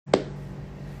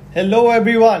Hello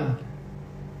everyone,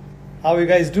 how are you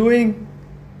guys doing?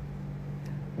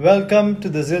 Welcome to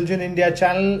the Zildjian India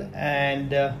channel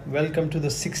and welcome to the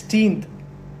 16th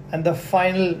and the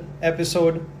final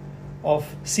episode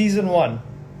of season 1,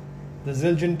 the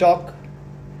Zildjian Talk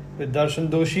with Darshan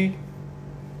Doshi.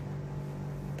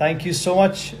 Thank you so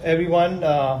much everyone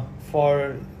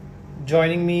for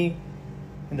joining me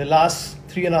in the last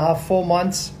 3.5-4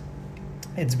 months.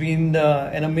 It's been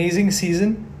an amazing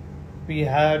season. We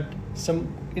had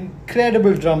some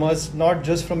incredible drummers, not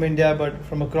just from India, but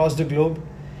from across the globe.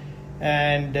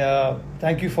 And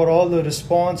thank you for all the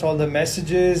response, all the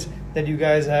messages that you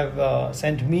guys have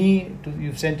sent me.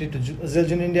 You've sent it to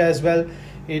Zildjian India as well.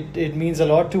 It means a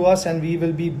lot to us, and we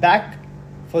will be back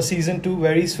for season 2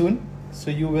 very soon.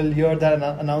 So you will hear that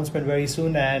announcement very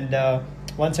soon. And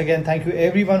once again, thank you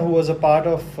everyone who was a part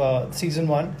of season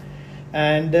 1.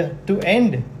 And to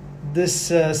end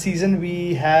this season,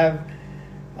 we have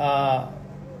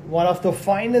one of the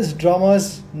finest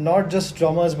drummers, not just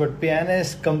drummers, but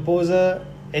pianist, composer,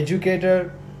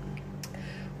 educator.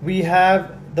 We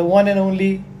have the one and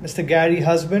only Mr. Gary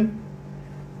Husband,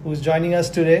 who's joining us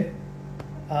today.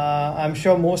 I'm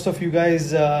sure most of you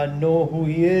guys know who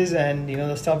he is and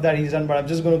the stuff that he's done, but I'm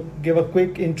just going to give a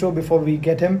quick intro before we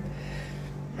get him.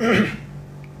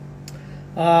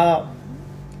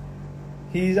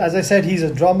 As I said, he's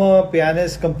a drummer,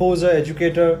 pianist, composer,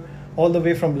 educator, all the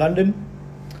way from London.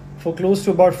 For close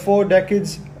to about 4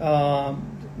 decades,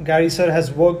 Gary sir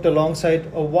has worked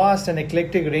alongside a vast and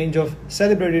eclectic range of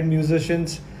celebrated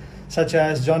musicians such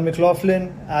as John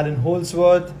McLaughlin, Allan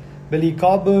Holdsworth, Billy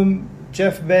Cobham,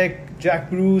 Jeff Beck, Jack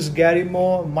Bruce, Gary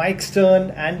Moore, Mike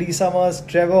Stern, Andy Summers,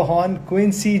 Trevor Horn,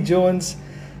 Quincy Jones,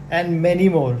 and many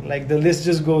more. Like, the list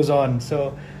just goes on.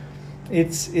 So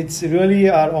it's really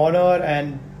our honor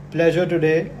and pleasure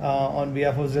today on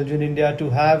behalf of Zildjian India to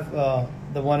have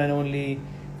the one and only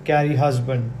Gary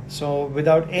Husband. So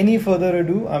without any further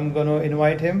ado, I'm going to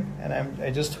invite him, and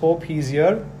I just hope he's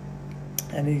here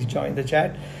and he's joined the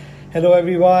chat. Hello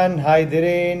everyone. Hi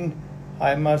Dhiren.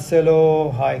 Hi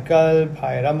Marcelo. Hi Kalp.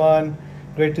 Hi Raman.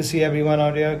 Great to see everyone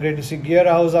out here. Great to see Gear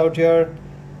House out here.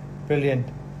 Brilliant.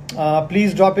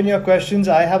 Please drop in your questions.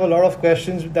 I have a lot of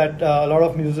questions that a lot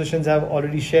of musicians have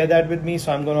already shared that with me,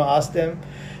 so I'm going to ask them.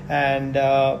 And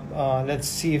let's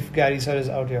see if Gary sir is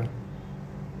out here.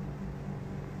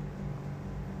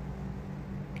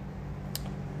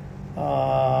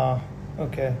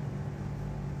 Okay.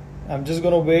 I'm just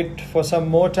going to wait for some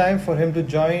more time for him to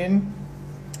join in.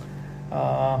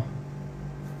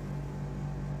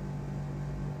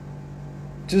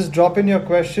 Just drop in your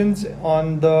questions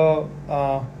on the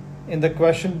in the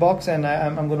question box, and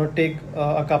I'm going to take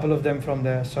a couple of them from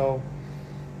there. So,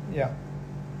 yeah.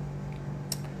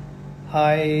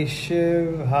 Hi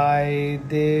Shiv, hi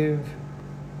Dev,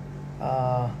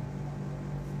 hi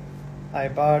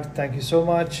Parth, thank you so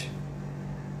much.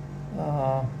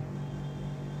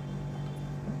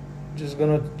 Just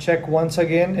gonna check once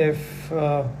again if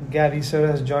Gary sir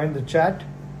has joined the chat.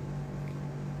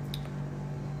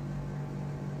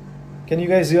 Can you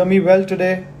guys hear me well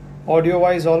today? Audio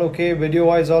wise all okay, video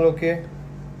wise all okay?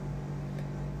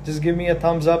 Just give me a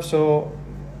thumbs up so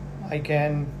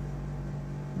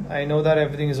I know that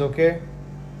everything is okay.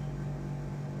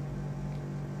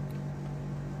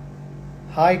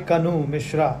 Hi Kanu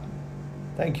Mishra.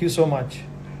 Thank you so much.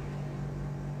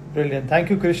 Brilliant. Thank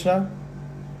you Krishna.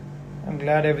 I'm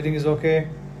glad everything is okay.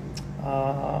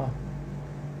 I'm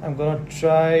gonna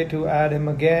try to add him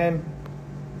again.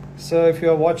 So if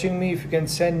you're watching me, if you can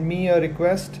send me a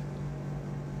request.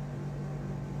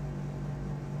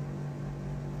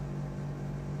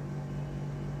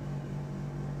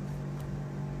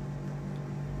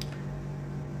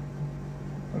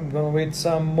 I'm gonna wait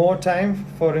some more time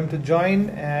for him to join,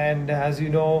 and as you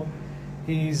know,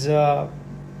 he's an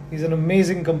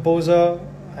amazing composer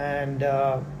and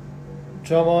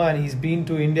drummer, and he's been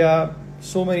to India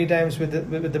so many times with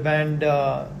the band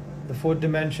The Fourth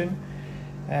Dimension.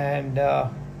 And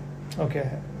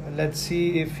okay, let's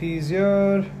see if he's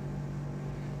here.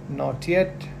 Not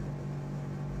yet.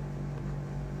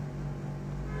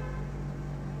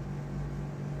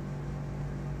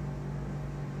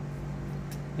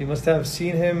 You must have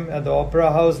seen him at the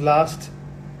Opera House last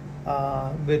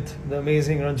with the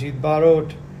amazing Ranjit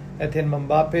Barot, Etienne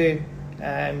Mbappe,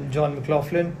 and John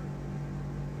McLaughlin.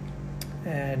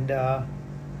 And yeah,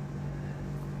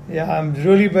 I'm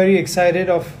really very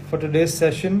excited for today's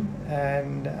session,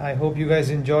 and I hope you guys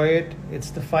enjoy it.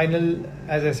 It's the final,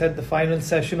 as I said, the final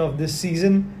session of this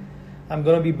season. I'm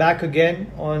going to be back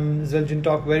again on Zildjian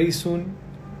Talk very soon.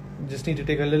 Just need to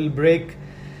take a little break.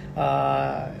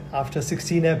 After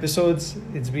 16 episodes,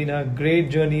 it's been a great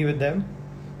journey with them.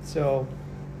 So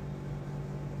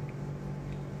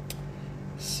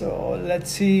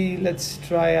let's see. Let's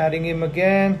try adding him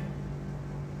again.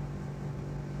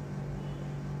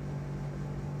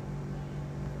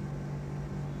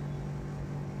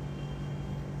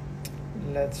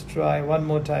 Let's try one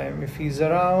more time if he's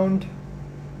around.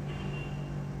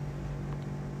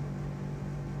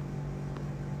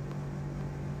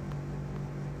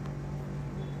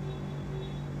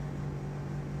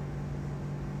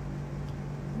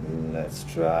 Let's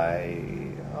try.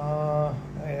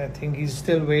 I think he's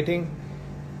still waiting.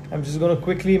 I'm just going to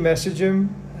quickly message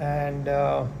him and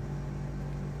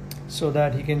so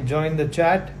that he can join the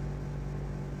chat.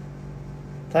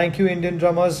 Thank you, Indian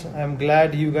drummers. I'm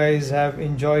glad you guys have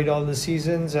enjoyed all the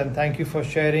seasons, and thank you for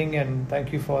sharing, and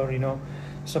thank you for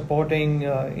supporting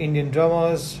Indian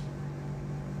drummers.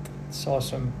 It's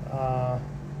awesome.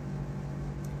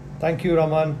 Thank you,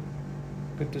 Raman.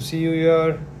 Good to see you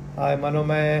here. Hi,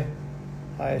 Manome.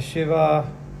 Hi,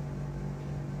 Shiva.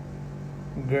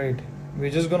 Great. We're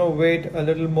just going to wait a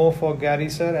little more for Gary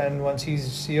sir, and once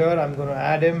he's here, I'm going to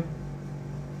add him.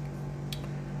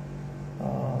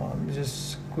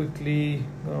 Just quickly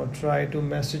going to try to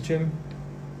message him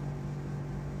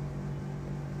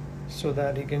so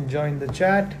that he can join the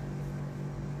chat.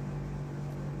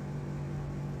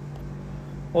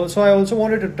 Also, I also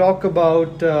wanted to talk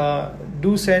about,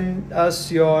 do send us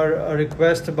your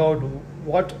request about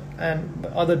what and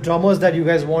other drummers that you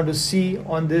guys want to see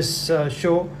on this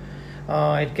show.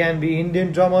 It can be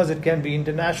Indian drummers, it can be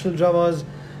international drummers.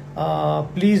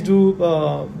 Please do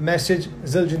message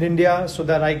Zildjian India so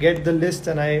that I get the list,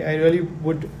 and I really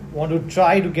would want to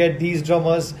try to get these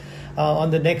drummers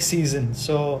on the next season.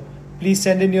 So please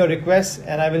send in your requests,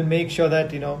 and I will make sure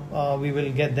that we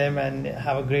will get them and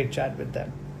have a great chat with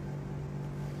them.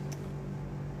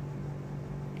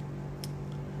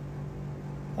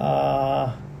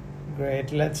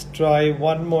 Great. Let's try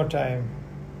one more time.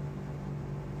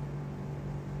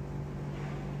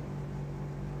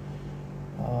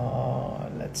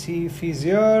 Let's see if he's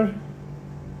here.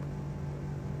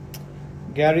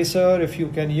 Gary sir, if you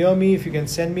can hear me, if you can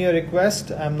send me a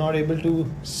request. I'm not able to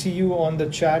see you on the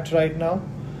chat right now.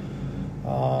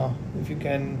 If you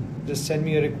can just send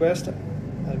me a request,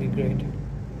 that'll be great.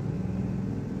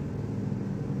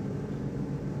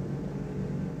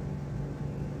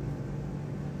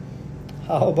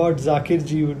 How about Zakir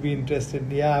ji would be interested?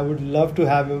 Yeah, I would love to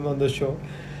have him on the show.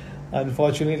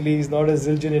 Unfortunately, he's not a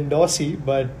Zildjian endorsee,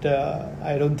 but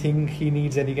I don't think he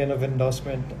needs any kind of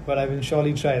endorsement. But I will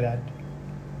surely try that.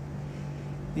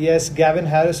 Yes, Gavin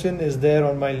Harrison is there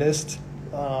on my list.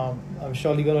 I'm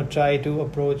surely going to try to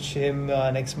approach him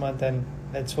next month, and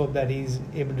let's hope that he's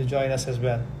able to join us as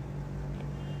well.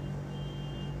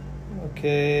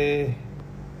 Okay.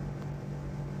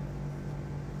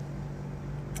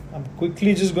 I'm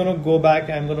quickly just going to go back.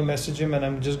 I'm going to message him, and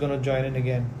I'm just going to join in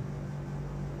again.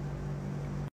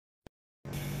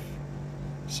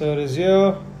 Sir is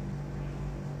here.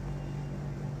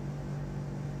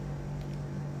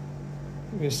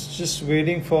 We're just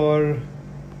waiting for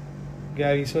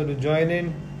Gary sir to join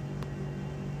in.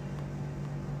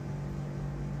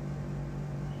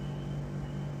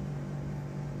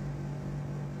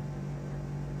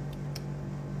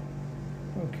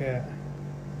 Okay.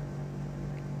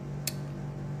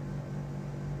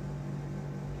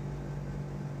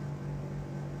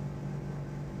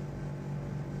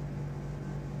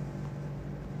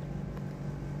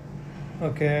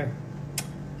 Okay.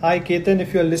 Hi Ketan,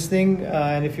 if you're listening,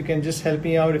 and if you can just help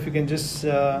me out, if you can just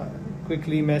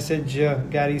quickly message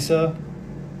Gary sir.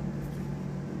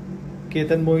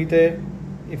 Ketan Mohite,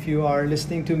 if you are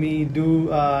listening to me, do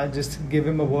just give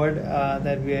him a word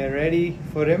that we are ready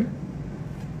for him.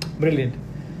 Brilliant.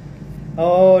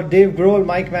 Oh, Dave Grohl,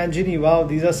 Mike Mangini, wow,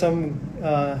 these are some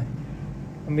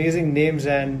amazing names,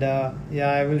 and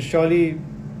yeah, I will surely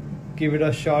give it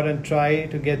a shot and try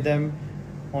to get them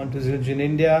onto Zildjian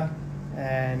India,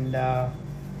 and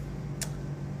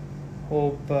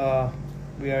hope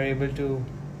we are able to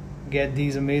get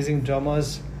these amazing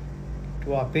drummers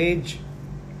to our page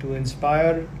to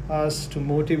inspire us, to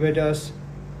motivate us.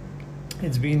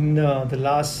 It's been the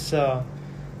last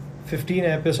 15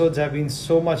 episodes have been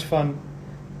so much fun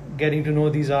getting to know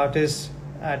these artists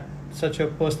at such a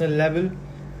personal level.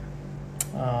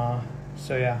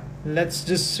 So yeah, let's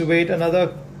just wait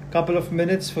another couple of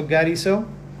minutes for Gary sir.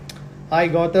 Hi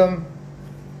Gautam,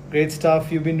 great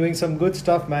stuff. You've been doing some good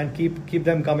stuff, man. Keep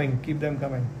them coming. Keep them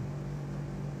coming.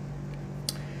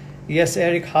 Yes,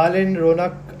 Eric Harlan,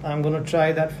 Ronak, I'm gonna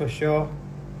try that for sure.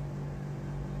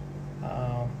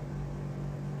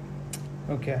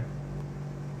 Okay.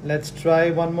 Let's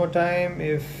try one more time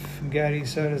if Gary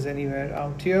sir is anywhere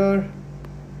out here.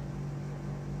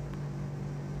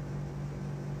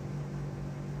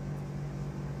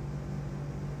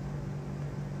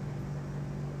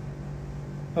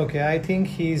 Okay, I think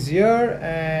he's here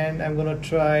and I'm gonna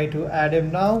try to add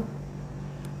him now.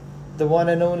 The one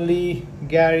and only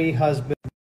Gary Husband.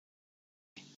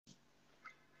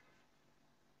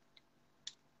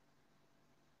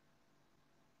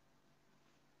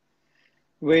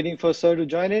 Waiting for sir to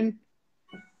join in.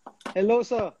 Hello,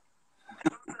 sir.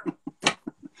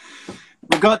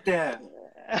 We got there.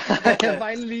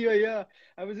 Finally, you're here.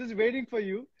 I was just waiting for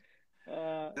you.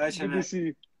 Good to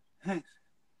see you.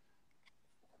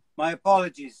 My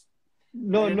apologies.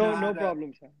 No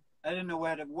problem, sir. I didn't know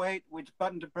where to wait, which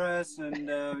button to press, and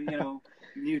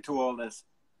new to all this.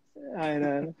 I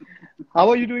know. How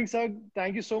are you doing, sir?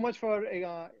 Thank you so much for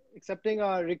accepting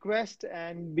our request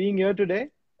and being here today.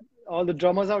 All the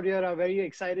drummers out here are very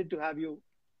excited to have you.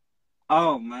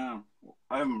 Oh man,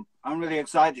 I'm really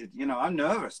excited. I'm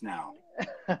nervous now.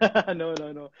 No,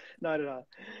 not at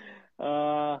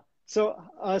all. So,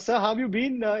 sir, how have you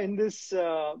been in this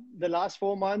the last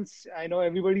 4 months? I know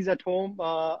everybody's at home.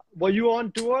 Were you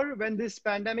on tour when this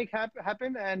pandemic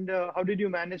happened, and how did you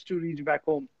manage to reach back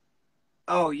home?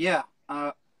 Oh yeah.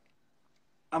 Am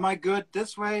I good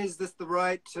this way? Is this the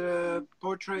right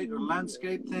portrait or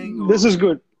landscape thing? Or... This is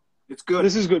good. It's good.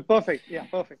 This is good. Perfect. Yeah,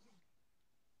 perfect.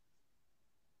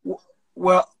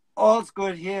 Well, all's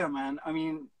good here, man. I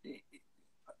mean,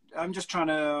 I'm just trying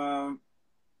to...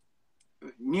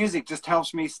 music just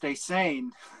helps me stay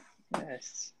sane.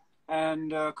 Yes.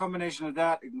 And a combination of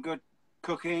that and good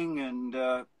cooking and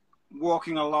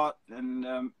walking a lot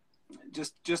and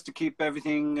just to keep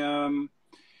everything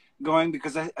going,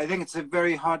 because I think it's a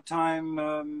very hard time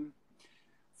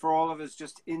for all of us,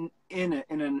 just in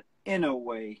an inner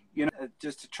way,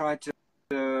 just to try to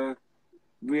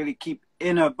really keep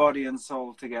inner body and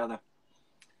soul together.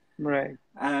 Right.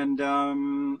 And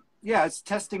yeah, it's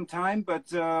testing time,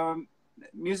 but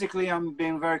musically I'm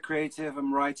being very creative.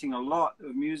 I'm writing a lot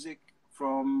of music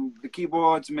from the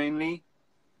keyboards mainly,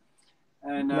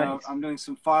 and Nice. I'm doing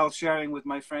some file sharing with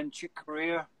my friend Chick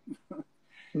Corea.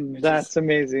 That's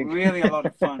amazing. Really a lot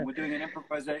of fun. We're doing an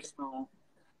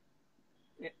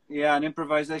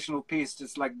improvisational piece,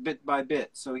 just like bit by bit.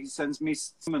 So he sends me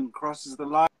some and crosses the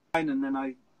line, and then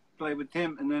I play with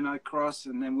him, and then I cross,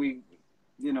 and then we,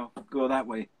 go that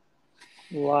way.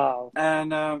 Wow.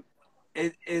 And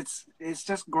it's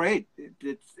just great.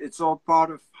 It's all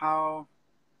part of how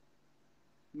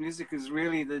music is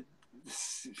really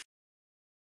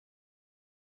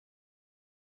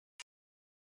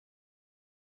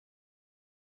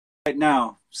right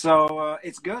now. So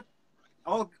it's good.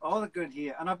 All the good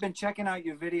here. And I've been checking out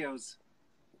your videos,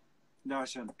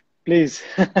 Darshan. Please.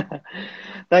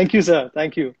 Thank you, sir.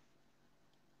 Thank you.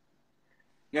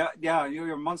 Yeah,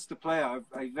 you're a monster player.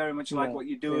 I very much like what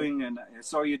you're doing, and I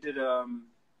saw you did a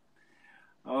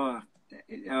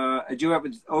duet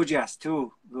with Ojas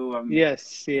too. Who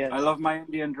yes. I love my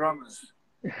Indian drummers.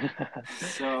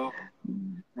 So,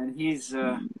 and he's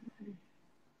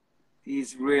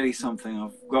really something.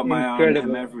 I've got my eye on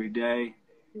him every day.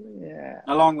 Yeah.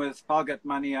 Along with Palgat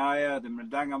Maniaya, the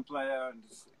mridangam player, and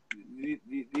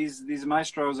these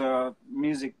maestros are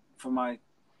music for my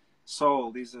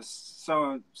soul. These are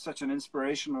such an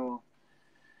inspirational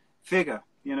figure,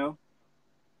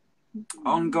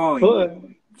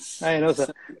 ongoing. I know,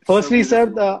 sir. Firstly, sir,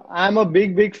 I'm a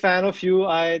big fan of you.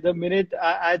 The minute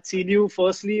I'd seen you,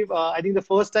 firstly, I think the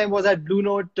first time was at Blue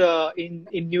Note in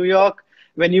New York,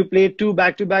 when you played 2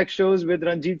 back-to-back shows with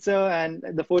Ranjit sir and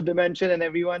the Fourth Dimension and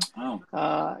everyone.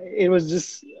 Oh. It was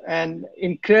just an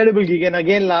incredible gig. And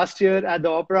again, last year at the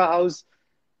Opera House,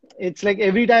 it's like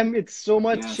every time it's so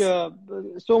much, so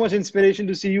much inspiration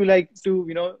to see you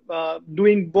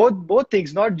doing both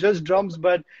things, not just drums,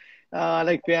 but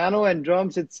like piano and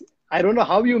drums. I don't know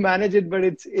how you manage it, but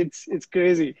it's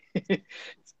crazy.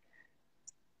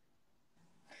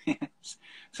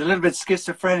 It's a little bit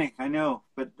schizophrenic, I know,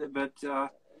 but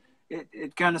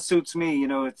it kind of suits me.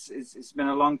 It's been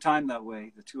a long time that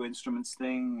way, the 2 instruments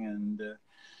thing,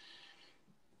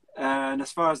 and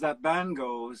as far as that band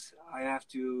goes, I have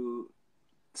to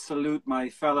salute my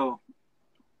fellow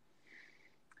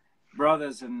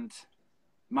brothers and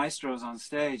maestros on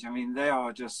stage. I mean, they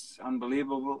are just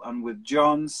unbelievable. And with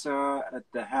John sir at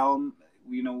the helm,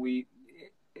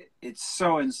 it's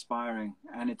so inspiring,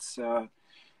 and it's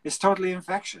totally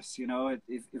infectious.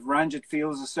 If Ranjit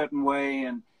feels a certain way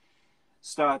and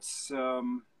starts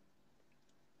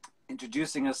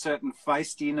introducing a certain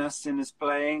feistiness in his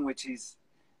playing, which he's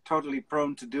totally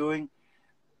prone to doing,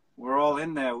 we're all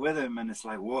in there with him, and it's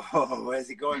like, whoa, where's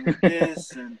he going with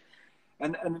this? And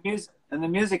the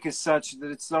music is such that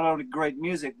it's not only great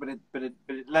music, but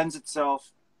it lends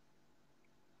itself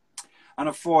and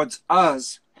affords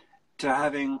us to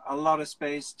having a lot of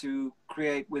space to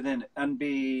create within it and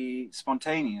be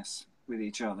spontaneous with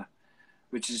each other,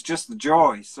 which is just the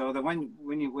joy. So that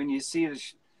when you see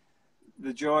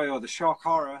the joy or the shock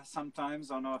horror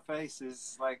sometimes on our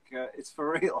faces, like it's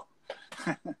for real.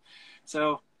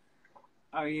 So,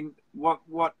 I mean, what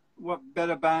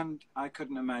better band I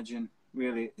couldn't imagine.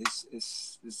 Really,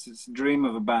 it's a dream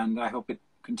of a band. I hope it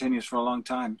continues for a long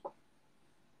time.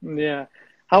 Yeah.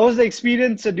 How was the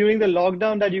experience during the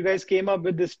lockdown that you guys came up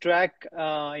with this track,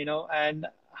 you know, and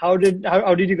how did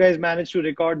you guys manage to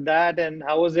record that, and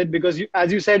how was it? Because you,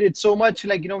 as you said, it's so much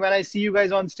like, you know, when I see you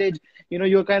guys on stage, you know,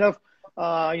 you're kind of,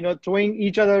 you know, throwing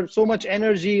each other so much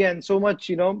energy and so much,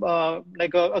 you know,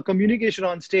 like a communication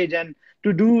on stage, and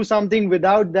to do something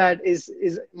without that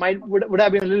would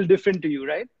have been a little different to you,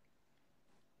 right?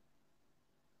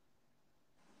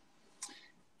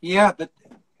 Yeah, but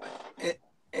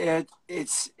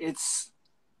it's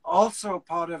also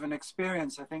part of an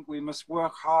experience I think we must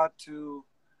work hard to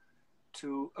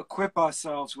equip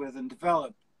ourselves with and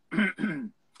develop.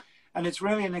 And it's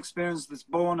really an experience that's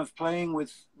born of playing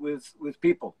with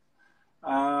people,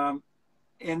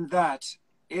 in that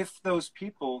if those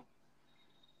people,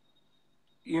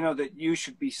 you know, that you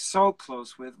should be so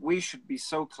close with, we should be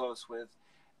so close with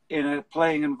in a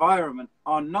playing environment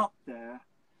are not there,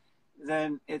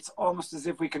 then it's almost as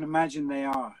if we can imagine they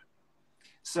are.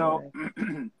 So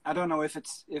I don't know if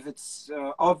it's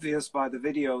obvious by the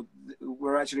video,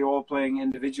 we're actually all playing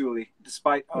individually,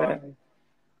 despite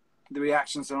the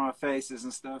reactions on our faces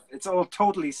and stuff. It's all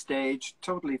totally staged,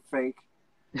 totally fake,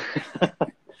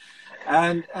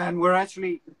 and we're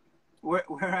actually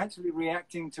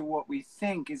reacting to what we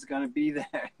think is going to be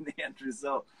there in the end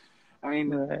result. I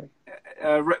mean,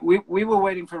 we were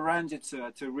waiting for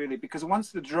Ranjit to really, because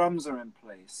once the drums are in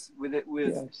place with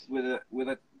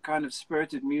a kind of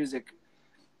spirited music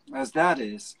as that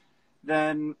is,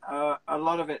 then a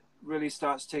lot of it really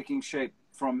starts taking shape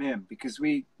from him, because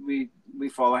we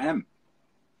follow him,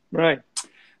 right?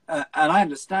 And I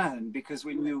understand, because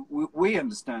we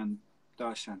understand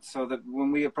Darshan, so that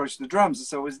when we approach the drums,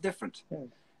 it's always different,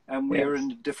 and we're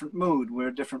in a different mood, we're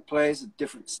a different place, a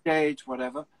different stage,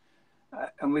 whatever.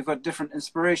 And we've got different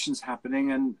inspirations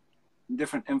happening and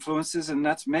different influences, and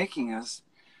that's making us.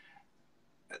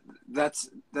 That's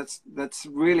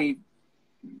really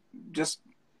just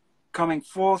coming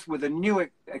forth with a new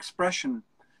expression,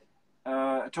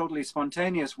 a totally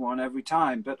spontaneous one every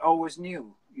time, but always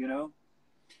new, you know.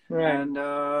 Right. And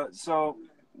so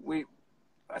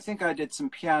I think I did some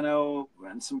piano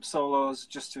and some solos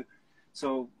just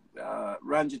so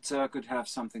Ranjit sir could have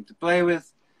something to play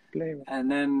with. And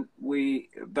then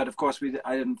but of course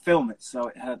I didn't film it, so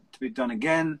it had to be done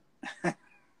again.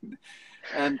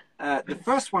 And the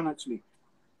first one actually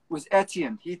was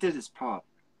Etienne. He did his part.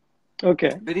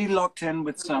 Okay. But he locked in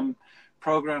with some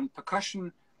programmed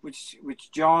percussion, which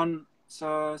John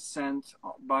sent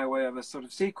by way of a sort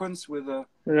of sequence with a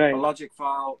logic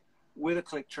file with a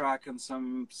click track and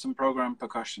some programmed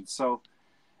percussion. So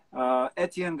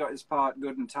Etienne got his part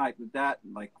good and tight with that,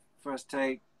 like first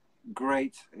take.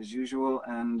 Great as usual,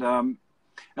 and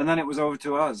then it was over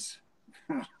to us,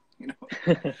 you know.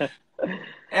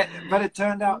 But it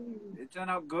turned out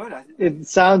good. It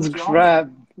sounds crap.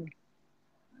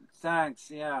 Thanks.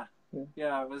 Yeah.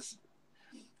 It was,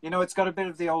 you know, it's got a bit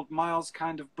of the old Miles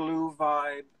kind of blue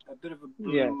vibe, a bit of a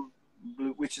blue,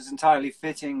 which is entirely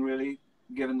fitting, really,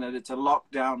 given that it's a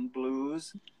lockdown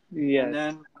blues. Yeah. And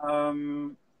then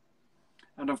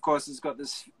and of course it's got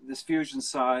this fusion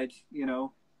side, you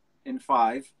know, in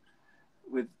 5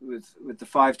 with the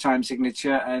 5-time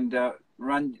signature, and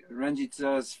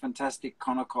Ranjit's fantastic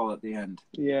conocol at the end.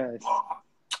 Yes. Oh,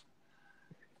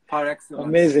 par excellence.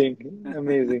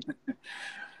 Amazing.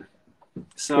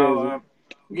 So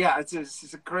yeah,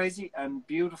 it's a crazy and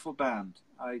beautiful band.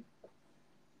 I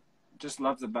just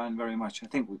love the band very much. I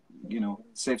think you know,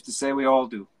 it's safe to say we all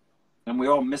do, and we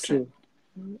all miss it.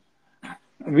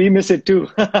 We miss it too.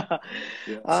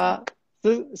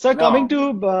 So coming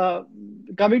to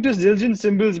Zildjian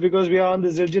cymbals, because we are on the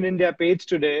Zildjian India page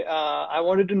today, I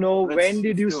wanted to know, when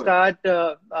did you start,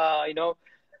 you know,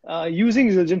 using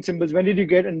Zildjian cymbals? When did you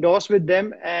get endorsed with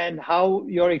them, and how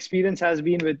your experience has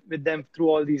been with them through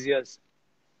all these years?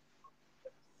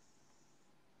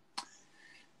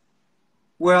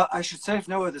 Well, I should say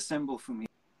no other cymbal for me.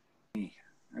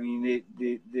 I mean,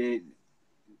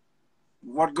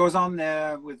 what goes on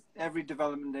there with every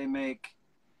development they make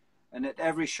And at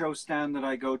every show stand that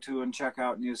I go to and check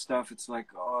out new stuff, it's like,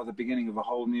 oh, the beginning of a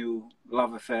whole new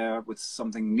love affair with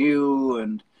something new.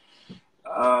 And,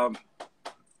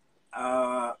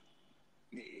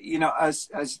 you know, as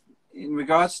in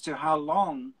regards to how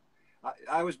long,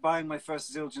 I was buying my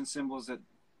first Zildjian cymbals at,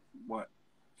 what,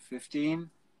 15?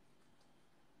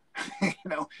 You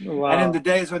know, Wow. and in the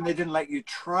days when they didn't let you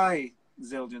try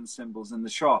Zildjian cymbals in the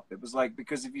shop, it was like,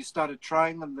 because if you started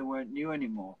trying them, they weren't new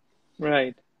anymore.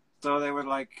 Right. So they were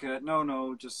like,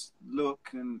 no, just look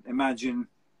and imagine,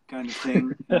 kind of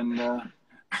thing. And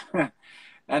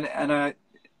and I,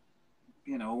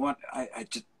 you know, I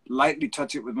just lightly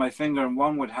touch it with my finger, and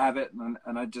one would have it,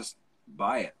 and I just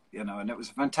buy it, you know. And it was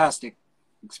a fantastic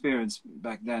experience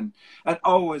back then, and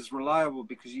always reliable,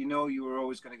 because you know you were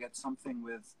always going to get something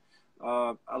with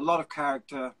a lot of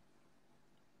character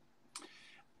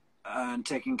and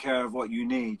taking care of what you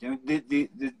need. I mean,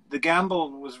 the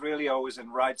gamble was really always in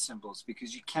ride cymbals,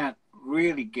 because you can't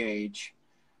really gauge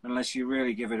unless you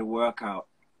really give it a workout,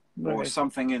 right, or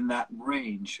something in that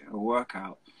range, a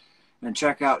workout, and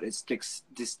check out its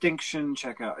distinction,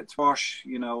 check out its wash,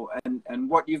 you know, and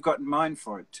what you've got in mind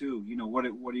for it too. You know, what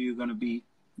are you going to be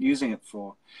using it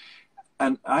for?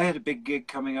 And I had a big gig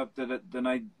coming up that then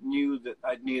I knew that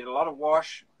I'd need a lot of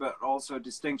wash, but also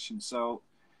distinction. So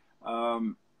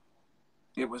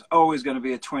it was always going to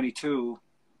be a 22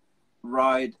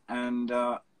 ride, and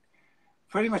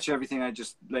pretty much everything I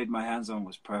just laid my hands on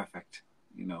was perfect.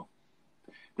 You know,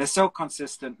 they're so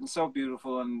consistent and so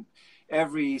beautiful, and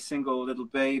every single little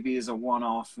baby is a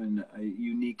one-off and a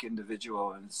unique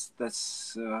individual, and it's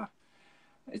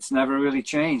never really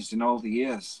changed in all the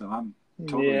years. So I'm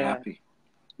totally happy,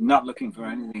 not looking for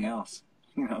anything else,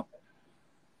 you know.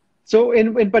 So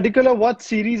in particular, what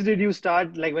series did you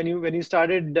start, like when you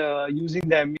started using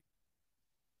them?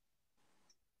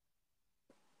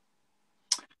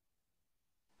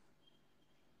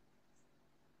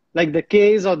 Like the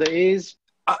Ks or the As?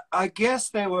 I guess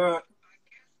they were,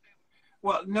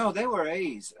 well, no, they were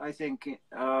A's, I think,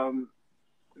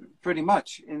 pretty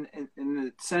much in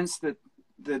the sense that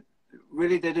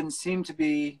really they didn't seem to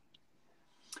be,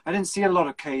 I didn't see a lot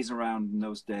of Ks around in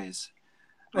those days.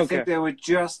 I think they were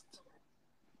just,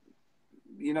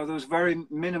 you know, there was very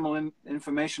minimal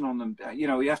information on them. You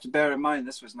know, you have to bear in mind,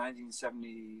 this was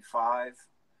 1975.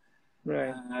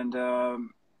 Right. And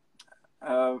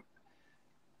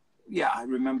yeah, I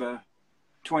remember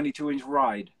 22-inch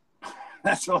ride.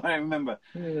 That's all I remember.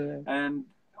 Yeah. And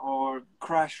or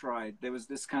Crash Ride. There was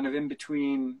this kind of in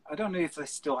between. I don't know if they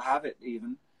still have it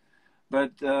even,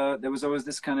 but there was always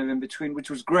this kind of in between, which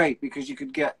was great because you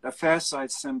could get a fair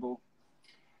size cymbal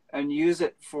and use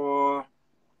it for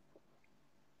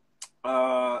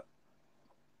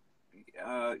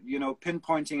you know,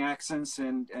 pinpointing accents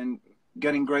and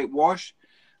getting great wash,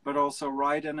 but also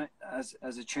ride in it as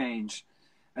a change.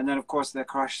 And then of course their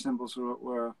crash cymbals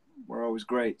were always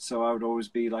great. So I would always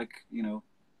be like, you know,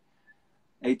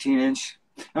 18-inch.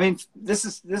 I mean, this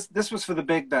was for the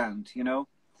big band, you know.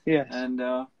 Yes. And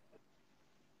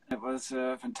it was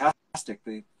fantastic.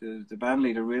 The band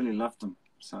leader really loved them.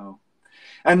 So,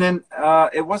 and then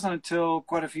it wasn't until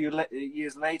quite a few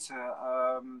years later,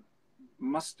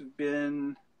 must have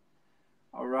been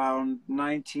around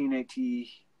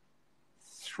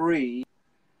 1983,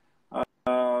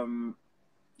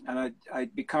 and I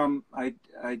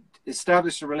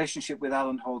established a relationship with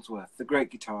Allan Holdsworth, the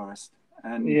great guitarist,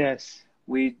 and yes,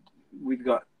 we'd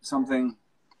got something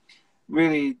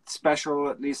really special,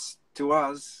 at least to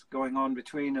us, going on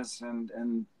between us,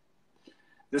 and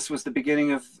this was the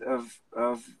beginning of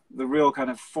the real kind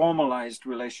of formalized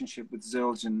relationship with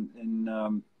Zildjian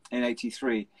in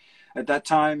 '83. At that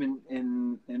time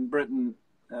in Britain,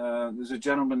 there's a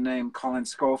gentleman named Colin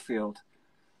Schofield,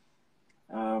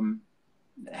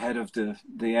 head of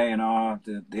the A&R,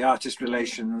 the artist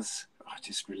relations right.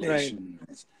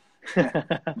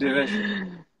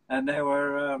 division, and they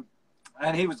were,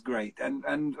 and he was great.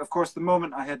 And of course, the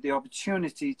moment I had the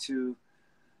opportunity to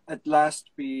at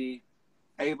last be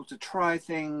able to try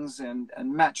things and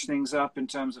match things up in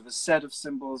terms of a set of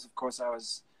cymbals, of course, I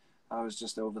was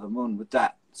just over the moon with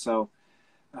that. So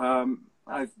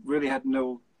I've really had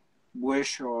no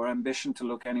wish or ambition to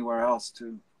look anywhere else.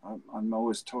 I'm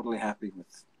always totally happy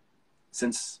with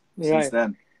since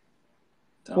then.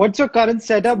 So, what's your current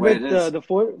setup with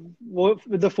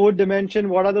the fourth dimension?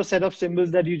 What are the set of cymbals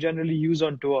that you generally use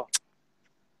on tour?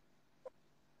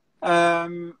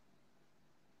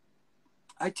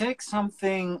 I take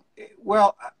something,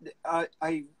 well,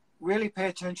 I really pay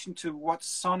attention to what's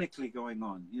sonically going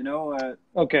on, you know.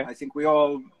 Okay. I think we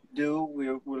all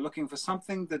do. We're looking for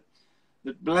something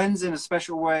that blends in a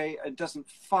special way. It doesn't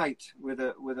fight with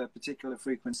a particular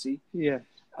frequency. Yeah.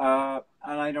 And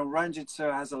I know Ranjit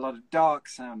sir has a lot of dark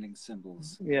sounding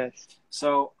cymbals. Yes.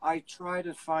 So I try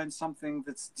to find something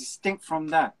that's distinct from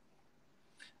that.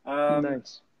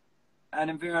 Nice. And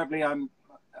invariably I'm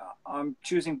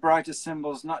choosing brighter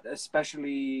cymbals, not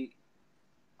especially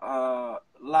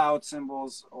loud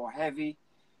cymbals or heavy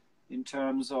in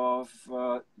terms of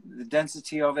the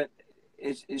density of it.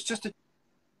 It's just a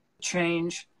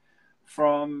change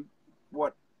from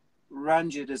what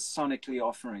Ranjit is sonically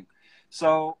offering.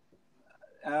 So,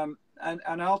 and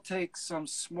I'll take some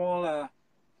smaller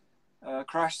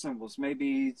crash cymbals,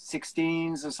 maybe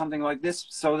 16s or something like this,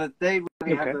 so that they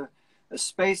really have a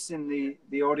space in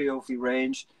the audio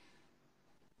range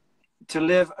to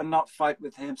live and not fight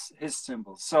with his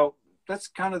cymbals. So that's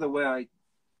kind of the way I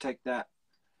take that,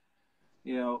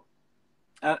 you know.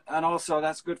 And also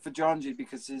that's good for Johnji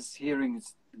because his hearing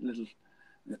is little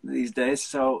these days,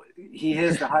 so he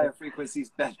hears the higher frequencies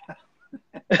better.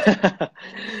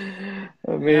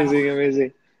 Amazing,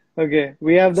 amazing. Okay,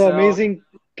 we have the amazing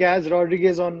Kaz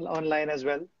Rodriguez online as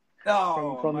well.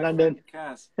 Oh, from my London.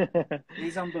 Friend Kaz.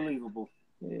 He's unbelievable.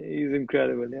 He's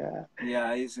incredible, yeah.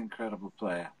 Yeah, he's an incredible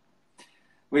player.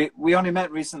 We only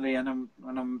met recently, and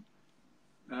I'm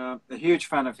a huge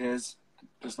fan of his,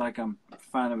 just like I'm a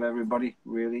fan of everybody,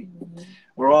 really.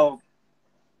 We're all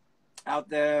out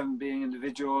there and being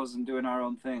individuals and doing our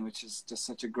own thing, which is just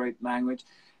such a great language.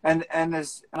 And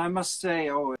I must say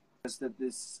always that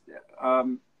this,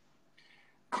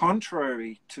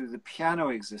 contrary to the piano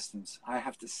existence, I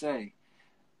have to say,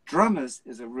 drummers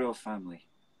is a real family.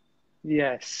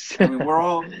 Yes. I mean, we're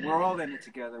all in it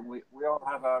together. We all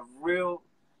have a real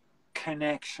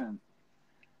connection.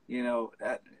 You know,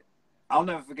 I'll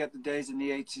never forget the days in the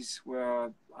 80s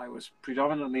where I was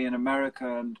predominantly in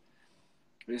America, and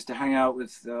I used to hang out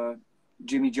with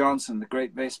Jimmy Johnson, the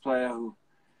great bass player, who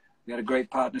we had a great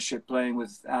partnership playing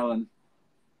with Allan.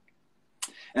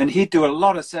 And he'd do a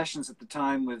lot of sessions at the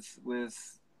time with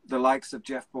the likes of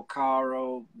Jeff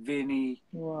Porcaro, Vinny,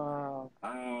 wow,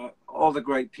 all the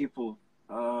great people.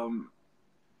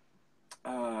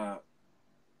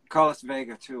 Carlos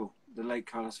Vega too, the late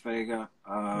Carlos Vega.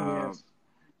 yes.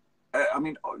 I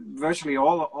mean, virtually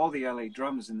all the LA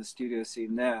drummers in the studio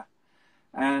scene there.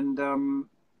 And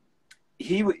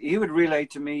he would relay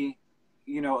to me,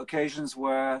 you know, occasions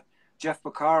where Jeff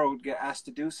Porcaro would get asked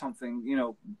to do something, you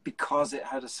know, because it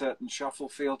had a certain shuffle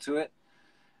feel to it.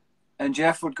 And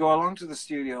Jeff would go along to the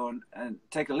studio and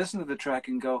take a listen to the track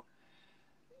and go,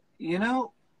 you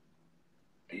know,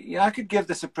 yeah, I could give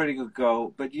this a pretty good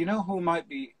go, but you know who might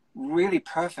be really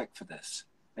perfect for this?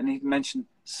 And he'd mention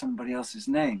somebody else's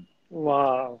name.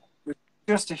 Wow. It's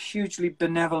just a hugely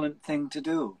benevolent thing to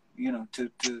do, you know,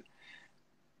 to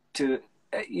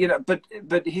you know,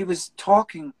 but he was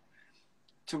talking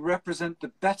to represent the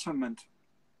betterment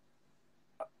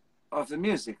of the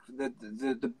music,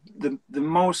 the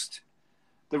most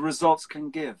the results can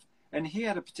give. And he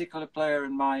had a particular player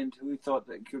in mind who he thought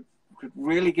that could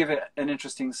really give it an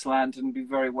interesting slant and be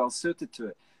very well suited to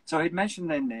it. So he'd mention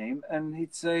their name and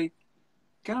he'd say,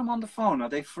 get them on the phone, are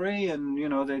they free? And you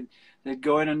know, they'd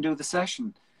go in and do the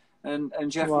session, and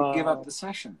Jeff wow. would give up the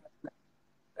session.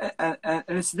 And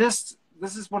it's this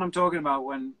is what I'm talking about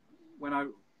when I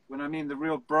mean the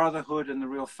real brotherhood and the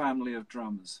real family of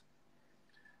drummers.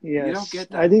 Yes, you don't get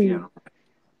that I think piano.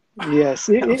 Yes,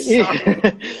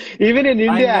 even in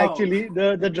India, actually,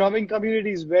 the drumming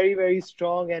community is very, very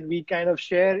strong, and we kind of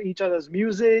share each other's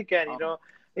music, and you know,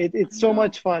 it's so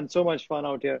much fun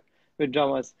out here with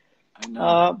drummers. I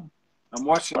know. I'm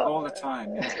watching all the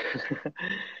time. Yeah.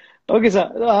 Okay,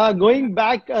 sir. Going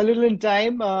back a little in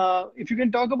time, if you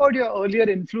can talk about your earlier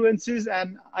influences,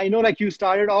 and I know like you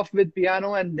started off with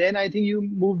piano, and then I think you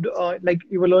moved, like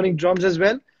you were learning drums as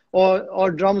well,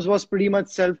 or drums was pretty much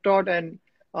self-taught, and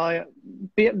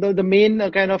the main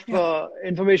kind of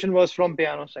information was from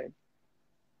piano side.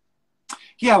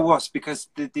 Yeah, it was, because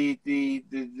the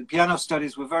piano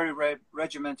studies were very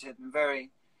regimented and very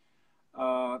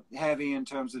heavy in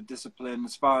terms of discipline,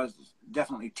 as far as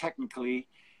definitely technically,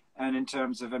 and in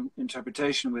terms of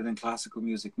interpretation within classical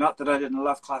music. Not that I didn't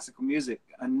love classical music,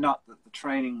 and not that the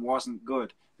training wasn't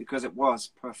good, because it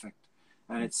was perfect,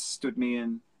 and it stood me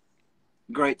in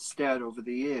great stead over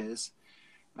the years.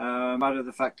 Out of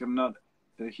the fact I'm not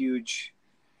a huge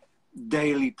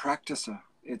daily practicer,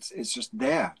 it's just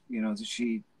there, you know.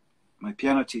 My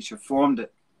piano teacher formed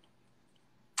it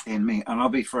in me, and I'll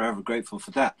be forever grateful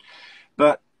for that.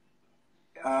 But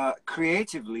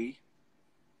creatively,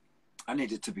 I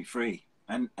needed to be free,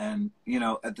 and you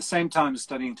know, at the same time as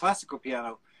studying classical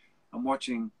piano, I'm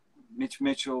watching Mitch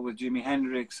Mitchell with Jimi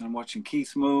Hendrix, and I'm watching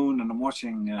Keith Moon, and I'm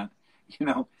watching, you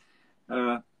know,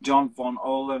 John Von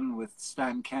Ohlen with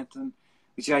Stan Kenton,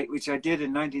 which I did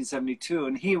in 1972,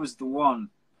 and he was the one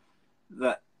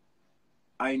that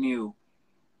I knew.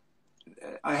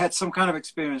 I had some kind of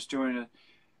experience during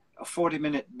a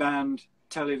 40-minute band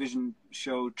television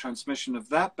show transmission of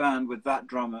that band with that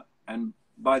drummer, and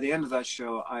by the end of that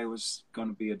show, I was going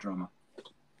to be a drummer.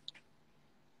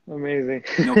 Amazing.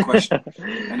 No question.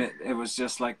 And it was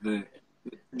just like the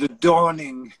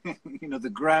dawning, you know, the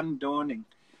grand dawning.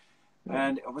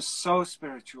 And it was so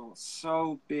spiritual,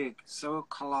 so big, so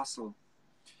colossal.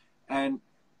 And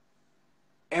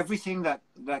everything that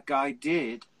guy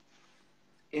did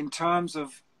in terms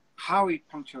of how he'd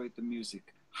punctuate the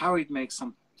music, how he'd make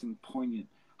something poignant,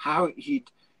 how he'd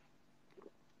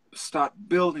start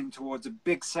building towards a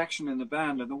big section in the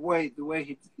band, and the way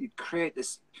he'd create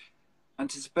this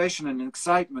anticipation and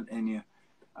excitement in you.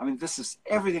 I mean, this is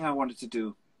everything I wanted to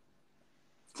do.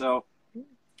 So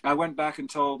I went back and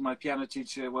told my piano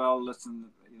teacher, well, listen,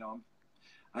 you know,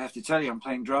 I have to tell you, I'm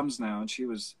playing drums now. And she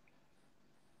was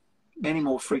any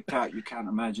more freaked out you can't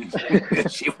imagine.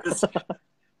 She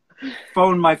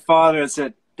phoned my father and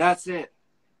said, that's it.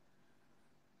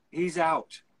 He's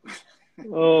out.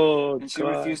 Oh, and she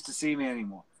God. refused to see me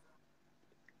anymore.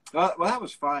 Well, that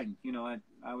was fine. You know,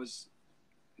 that was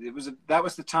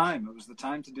the time. It was the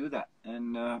time to do that.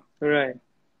 And right.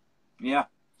 Yeah.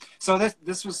 So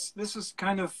this was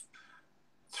kind of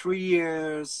 3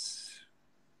 years,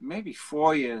 maybe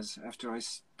 4 years after I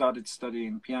started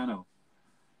studying piano,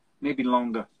 maybe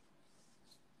longer.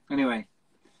 Anyway,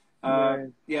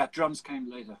 Right. yeah, drums came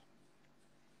later.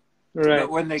 Right.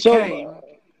 But when they came,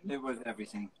 it was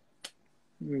everything.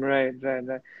 Right.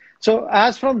 So,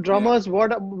 as from drummers,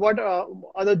 what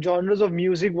other genres of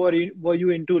music were you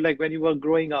into, like when you were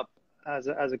growing up as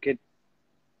a kid?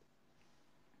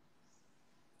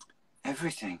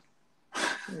 Everything.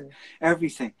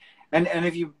 Everything. And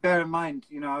if you bear in mind,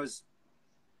 you know, I was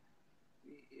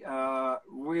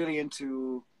really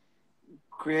into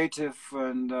creative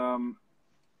and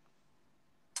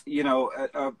you know,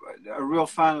 a real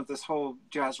fan of this whole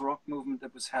jazz rock movement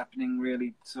that was happening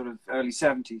really sort of early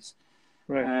 70s.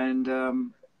 Right. And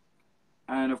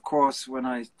of course, when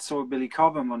I saw Billy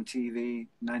Cobham on TV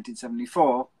in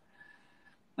 1974,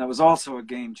 that was also a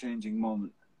game-changing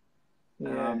moment.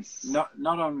 Yes.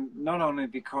 Not only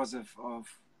because of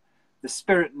the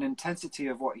spirit and intensity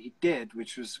of what he did,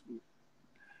 which was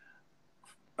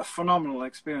a phenomenal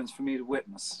experience for me to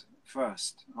witness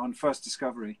on first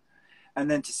discovery, and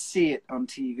then to see it on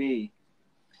TV.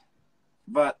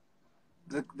 But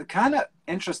the kind of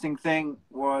interesting thing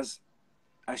was,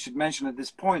 I should mention at this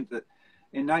point, that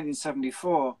in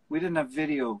 1974 we didn't have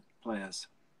video players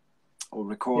or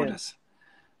recorders,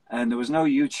 and there was no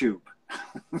YouTube.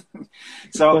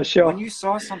 So sure. When you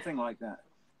saw something like that,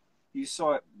 you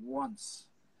saw it once,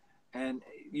 and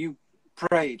you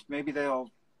prayed maybe they'll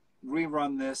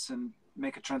rerun this and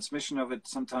make a transmission of it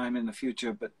sometime in the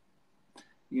future. But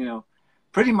you know,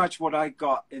 pretty much what I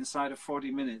got inside of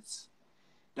 40 minutes,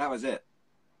 that was it.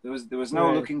 There was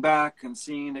no looking back and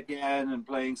seeing it again and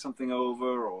playing something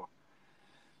over, or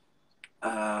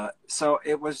so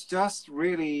it was just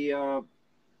really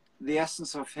the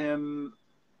essence of him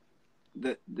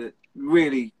that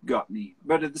really got me.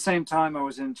 But at the same time, I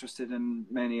was interested in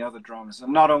many other drummers,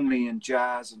 and not only in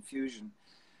jazz and fusion,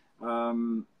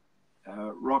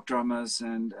 rock drummers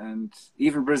and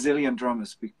even Brazilian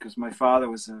drummers, because my father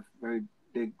was a very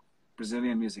big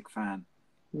Brazilian music fan.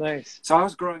 Nice. So I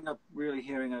was growing up really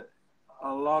hearing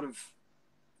a lot of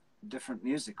different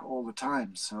music all the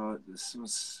time. So this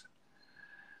was,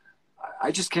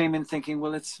 I just came in thinking,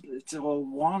 well, it's all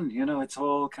one, you know, it's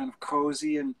all kind of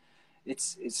cozy, and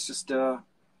it's just the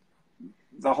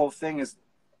whole thing is,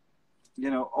 you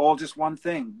know, all just one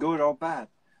thing, good or bad,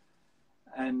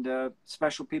 and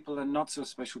special people and not so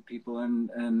special people,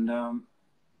 and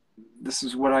this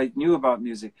is what I knew about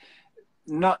music.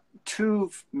 Not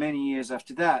too many years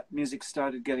after that, music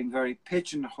started getting very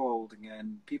pigeonholed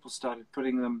again. People started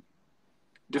putting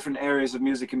different areas of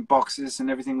music in boxes,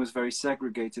 and everything was very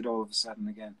segregated all of a sudden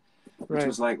again. Which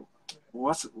was like,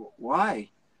 why?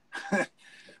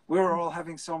 We were all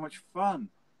having so much fun,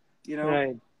 you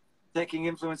know, taking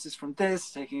influences from this,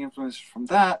 taking influences from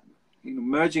that, you know,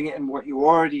 merging it in what you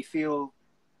already feel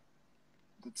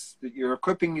that you're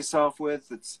equipping yourself with,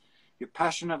 that's you're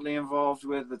passionately involved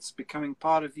with, that's becoming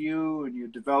part of you, and you're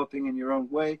developing in your own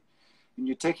way, and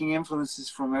you're taking influences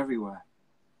from everywhere.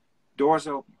 Doors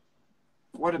open.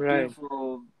 What a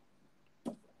beautiful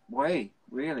way,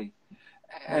 really.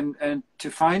 And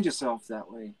to find yourself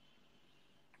that way.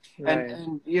 Right.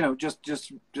 And you know, just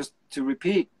to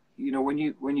repeat, you know,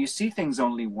 when you see things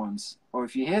only once, or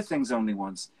if you hear things only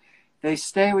once, they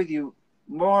stay with you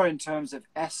more in terms of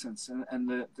essence and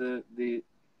the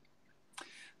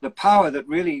power that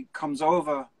really comes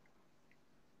over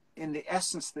in the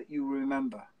essence that you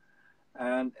remember,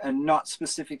 and not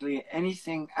specifically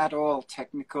anything at all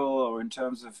technical, or in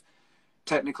terms of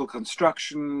technical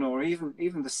construction, or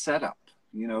even the setup.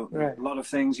 You know, Right. a lot of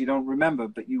things you don't remember,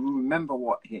 but you remember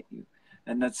what hit you,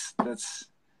 and that's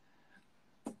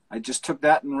I just took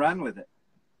that and ran with it.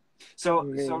 So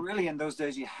really in those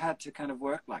days you had to kind of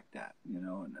work like that, you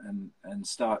know, and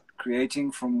start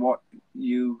creating from what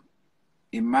you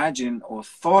imagine or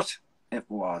thought it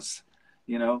was,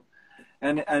 you know,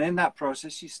 and in that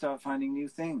process you start finding new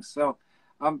things. So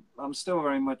I'm still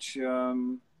very much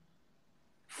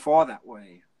for that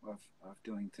way of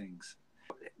doing things.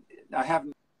 I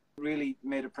haven't really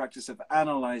made a practice of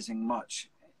analyzing much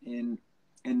in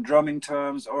drumming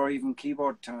terms or even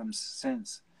keyboard terms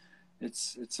since.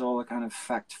 It's all a kind of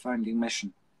fact-finding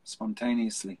mission,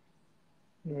 spontaneously.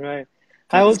 Right.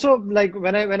 I also like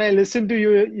when I listen to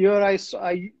you,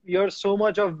 you're so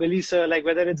much of Billy Sir. Like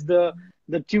whether it's the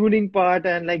tuning part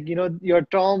and like you know your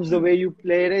toms, the way you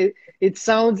play it, it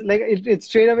sounds like it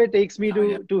straight away takes me Oh,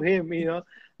 yeah. to him. You know,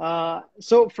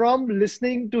 so from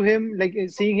listening to him, like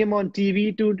seeing him on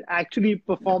TV to actually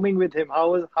performing with him,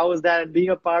 how was that and being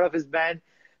a part of his band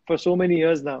for so many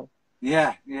years now?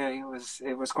 Yeah,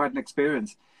 it was quite an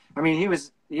experience. I mean, he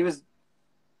was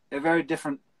a very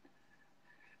different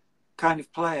kind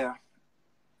of player.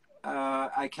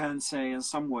 I can say in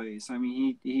some ways. I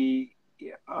mean, he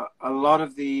a lot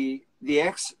of the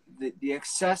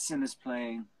excess in his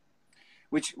playing,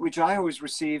 which I always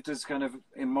received as kind of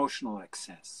emotional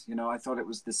excess. You know, I thought it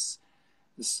was this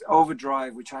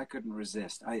overdrive which I couldn't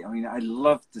resist. I mean, I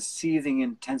loved the seething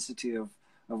intensity of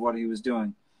what he was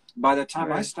doing. By the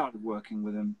time I started working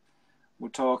with him, we're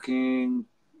talking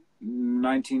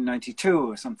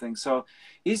 1992 or something. So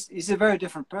he's a very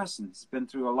different person. He's been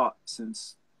through a lot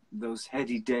since those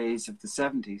heady days of the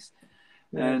 70s,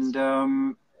 and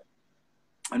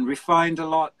refined a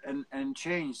lot and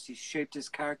changed. He shaped his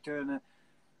character in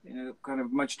a kind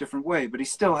of much different way. But he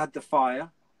still had the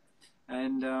fire,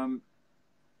 and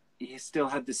he still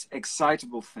had this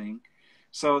excitable thing,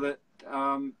 so that.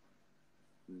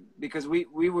 Because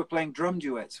we were playing drum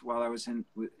duets while I was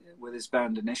with his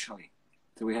band initially,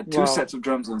 so we had two sets of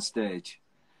drums on stage,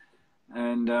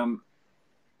 and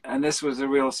this was a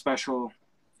real special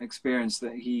experience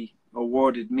that he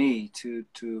awarded me to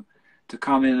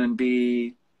come in and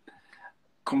be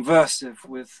conversive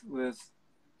with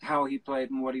how he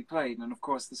played and what he played. And of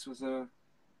course this was a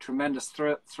tremendous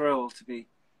thrill to be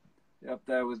up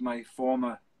there with my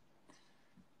former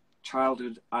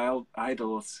childhood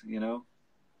idols, you know.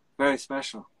 Very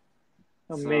special.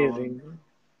 Amazing.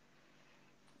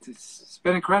 So, it's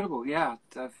been incredible. Yeah,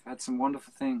 I've had some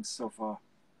wonderful things so far.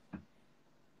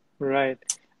 Right.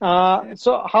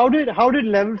 So how did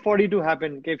Level 42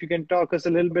 happen? Okay, if you can talk us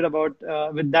a little bit about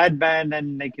with that band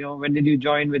and like you know when did you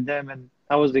join with them and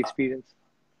how was the experience?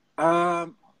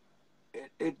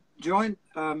 It joined.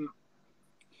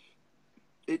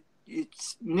 It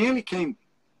nearly came.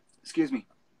 Excuse me.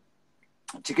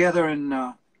 Together in.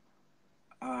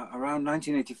 Around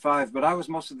 1985, but I was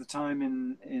most of the time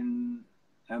in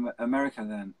America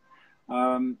then.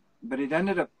 But it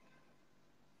ended up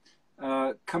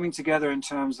coming together in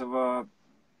terms of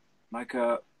like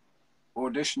a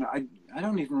audition. I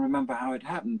don't even remember how it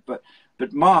happened, but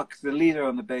Mark, the leader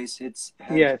on the bass, he'd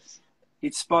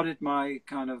spotted my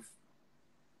kind of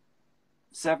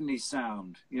 70s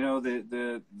sound. You know,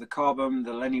 the Cobham,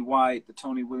 the Lenny White, the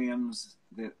Tony Williams,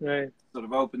 the sort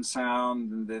of open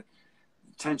sound, and the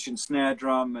tension snare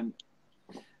drum,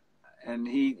 and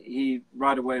he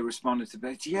right away responded to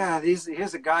Beck. Yeah,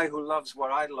 here's a guy who loves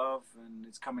what I love, and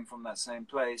it's coming from that same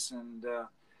place, and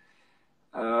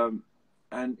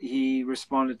he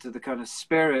responded to the kind of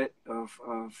spirit of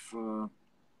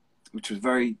which was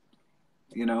very,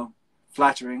 you know,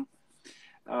 flattering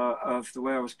of the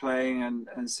way I was playing,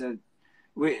 and said,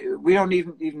 we don't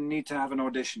even need to have an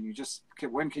audition. You just,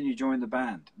 when can you join the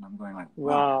band? And I'm going like,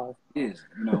 wow, you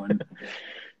know,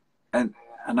 and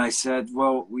I said,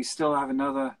 well, we still have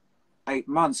another 8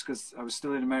 months, because I was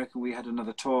still in America. We had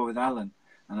another tour with Allan,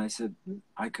 and I said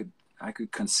I could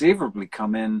conceivably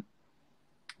come in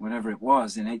whenever it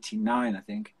was in '89, I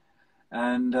think.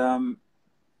 And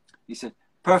he said,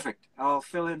 perfect, I'll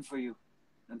fill in for you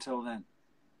until then,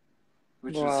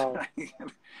 which was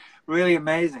really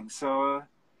amazing. So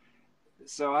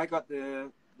I got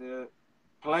the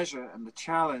pleasure and the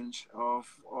challenge of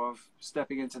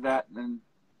stepping into that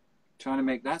trying to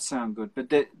make that sound good.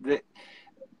 But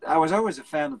I was always a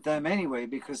fan of them anyway,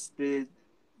 because they'd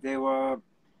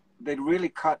really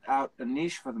cut out a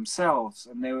niche for themselves,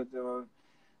 and they were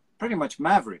pretty much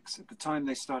mavericks at the time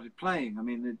they started playing. I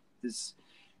mean,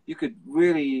 you could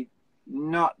really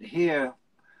not hear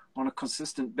on a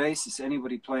consistent basis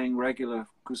anybody playing regular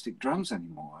acoustic drums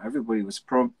anymore. Everybody was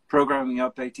programming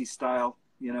up 80s style,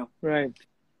 you know. Right.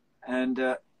 And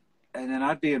then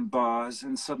I'd be in bars,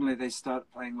 and suddenly they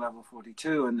start playing level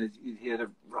 42, and you'd hear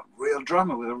the real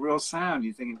drummer with a real sound.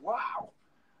 You're thinking, wow,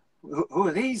 who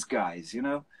are these guys, you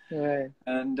know? Right.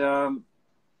 And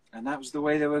that was the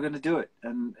way they were going to do it.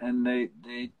 And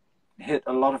they hit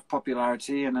a lot of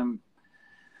popularity, and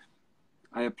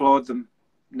I applaud them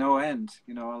no end.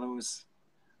 You know, I'll always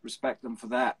respect them for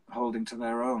that, holding to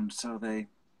their own. So they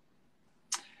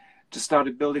just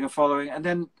started building a following. And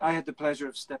then I had the pleasure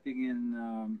of stepping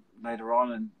in later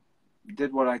on and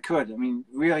did what I could. I mean,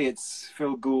 really, it's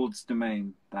Phil Gould's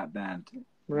domain, that band.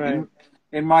 Right.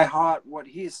 In my heart, what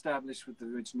he established with the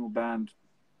original band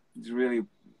is really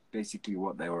basically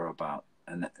what they were about.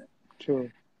 And True.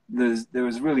 There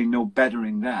was really no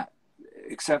bettering that,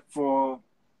 except for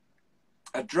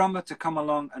a drummer to come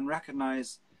along and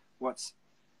recognize what's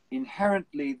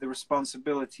inherently the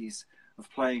responsibilities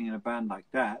of playing in a band like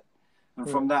that. And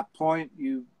from that point,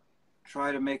 you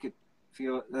try to make it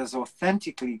feel as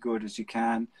authentically good as you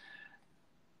can,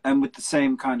 and with the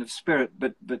same kind of spirit,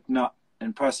 but not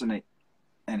impersonate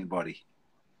anybody.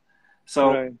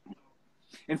 So, right.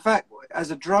 In fact, as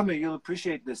a drummer, you'll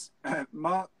appreciate this.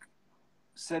 Mark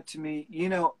said to me, you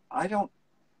know,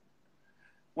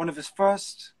 one of his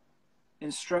first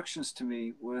instructions to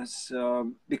me was,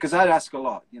 because I'd ask a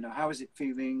lot, you know, how is it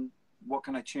feeling? What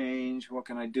can I change? What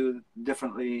can I do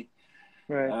differently?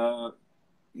 Right.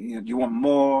 You know, do you want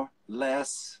more,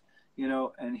 less? You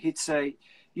know, and he'd say,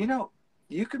 you know,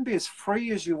 you can be as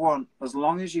free as you want as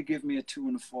long as you give me a 2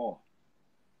 and a 4.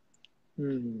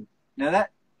 Mm. Now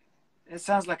it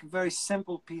sounds like a very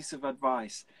simple piece of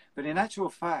advice, but in actual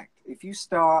fact, if you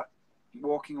start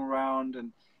walking around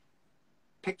and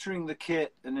picturing the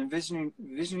kit and envisioning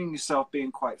yourself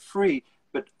being quite free,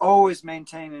 but always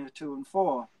maintaining a 2 and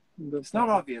 4, it's not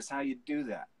obvious how you do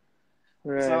that.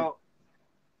 Right. So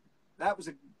that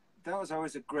was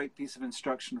always a great piece of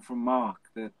instruction from Mark,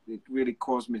 that it really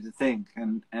caused me to think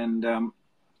and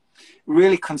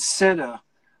really consider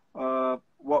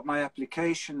what my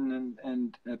application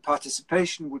and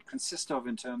participation would consist of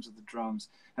in terms of the drums,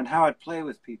 and how I'd play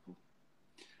with people,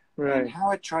 Right. and how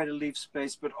I'd try to leave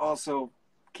space, but also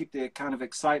keep the kind of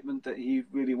excitement that he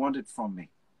really wanted from me.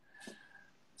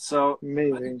 So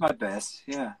Amazing. I did my best.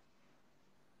 Yeah,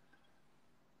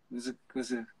 it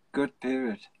was a good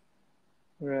period.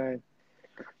 Right.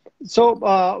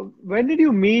 So, when did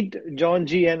you meet John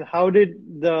G, and how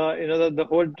did the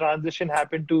whole transition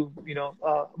happen to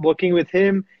working with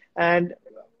him, and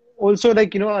also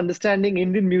understanding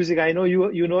Indian music? I know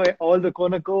you know all the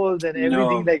Conacols and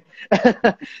everything.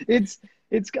 No.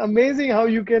 It's amazing how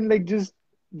you can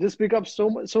just pick up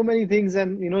so many things,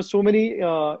 and so many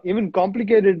even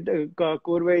complicated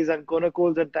chorways and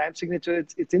Conacols and time signature.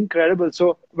 It's incredible.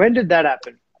 So when did that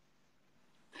happen?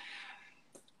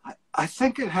 I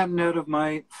think it happened out of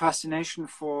my fascination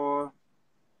for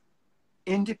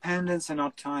independence and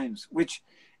odd times, which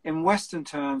in Western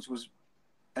terms was,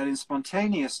 and in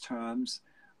spontaneous terms,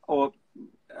 or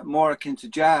more akin to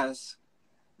jazz,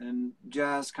 and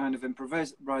jazz kind of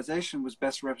improvisation was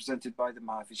best represented by the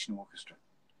Mahavishnu Orchestra.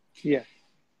 Yeah.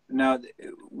 Now,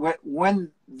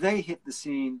 when they hit the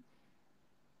scene,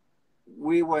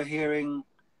 we were hearing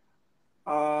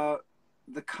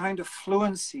the kind of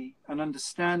fluency and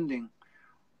understanding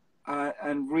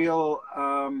and real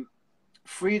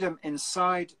freedom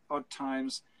inside odd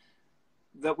times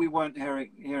that we weren't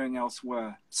hearing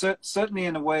elsewhere. Certainly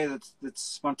in a way that's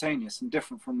spontaneous and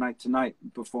different from night to night,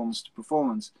 performance to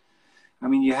performance. I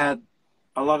mean, you had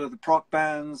a lot of the prog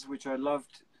bands, which I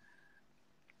loved,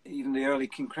 even the early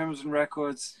King Crimson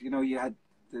records. You know,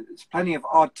 there's plenty of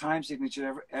odd time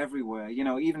signature everywhere. You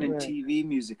know, even in TV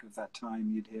music of that time,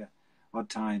 you'd hear odd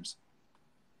times.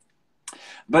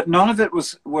 But none of it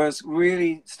was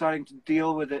really starting to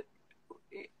deal with it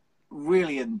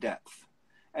really in depth,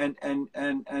 and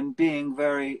being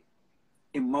very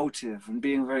emotive and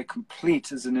being very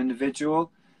complete as an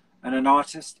individual and an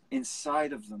artist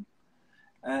inside of them.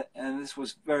 And this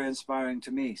was very inspiring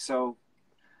to me. So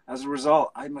as a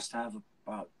result, I must have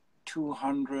about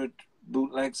 200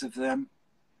 bootlegs of them,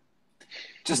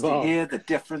 just to hear the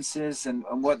differences and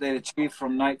what they achieved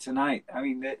from night to night. I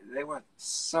mean, they were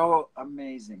so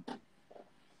amazing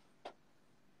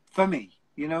for me,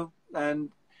 you know,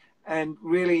 and and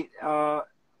really, I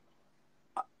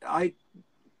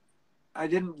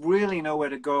didn't really know where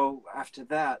to go after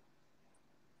that,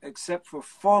 except for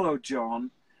follow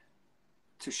John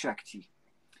to Shakti.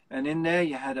 And in there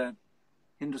you had a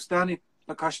Hindustani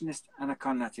percussionist and a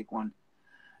Carnatic one.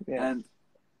 Yeah.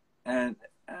 And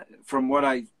from what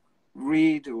I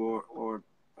read or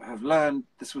have learned,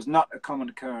 this was not a common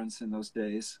occurrence in those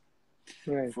days,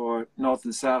 Right. for North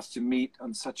and South to meet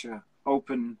on such a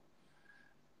open,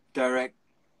 direct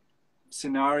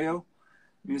scenario,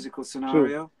 musical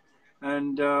scenario. True.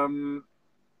 And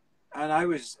I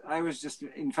was just,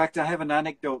 in fact, I have an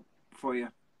anecdote for you.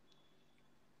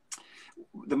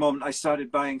 The moment I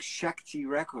started buying Shakti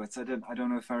records, I don't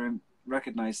know if I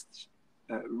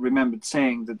remembered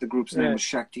saying that the group's name was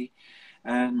Shakti,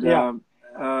 and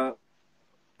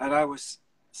I was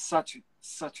such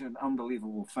an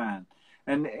unbelievable fan.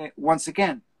 And once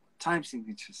again, time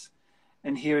signatures,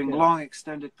 and hearing long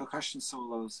extended percussion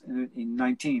solos in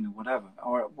 19 or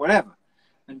whatever,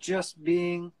 and just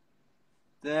being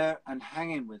there and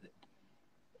hanging with it,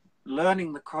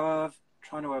 learning the curve,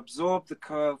 trying to absorb the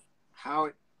curve,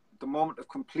 the moment of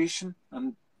completion,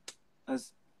 and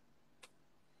as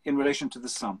in relation to the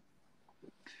sum,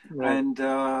 and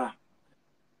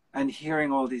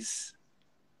hearing all these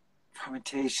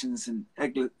permutations and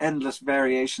endless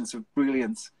variations of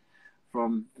brilliance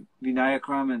from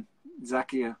Vinayakram and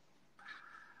Zakia.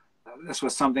 This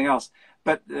was something else.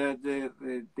 But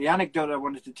the anecdote I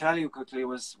wanted to tell you quickly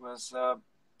was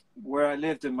where I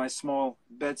lived in my small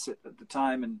bedsit at the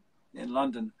time in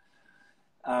London.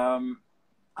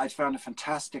 I found a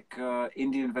fantastic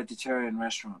Indian vegetarian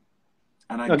restaurant,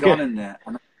 and I'd gone in there,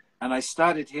 and I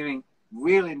started hearing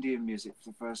real Indian music for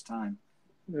the first time.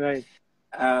 Right.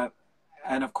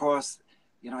 And of course,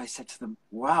 I said to them,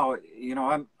 "Wow,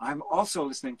 I'm also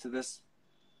listening to this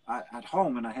at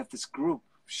home, and I have this group,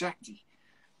 Shakti."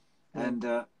 And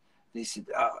they said,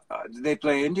 "Do they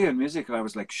play Indian music?" And I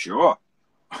was like, "Sure."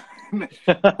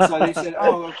 So they said,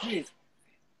 "Oh, well, please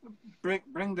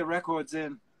bring the records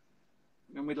in,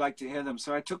 and we'd like to hear them."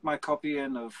 So I took my copy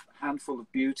in of Handful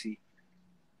of Beauty,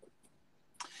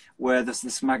 where there's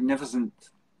this magnificent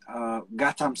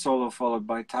Gatam solo followed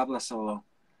by tabla solo,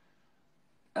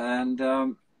 and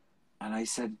I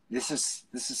said, "This is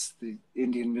the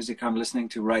Indian music I'm listening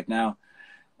to right now."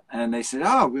 And they said,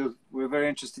 "Oh, we're very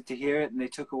interested to hear it." And they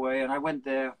took away, and I went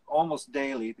there almost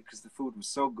daily because the food was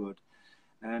so good.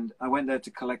 And I went there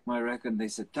to collect my record, and they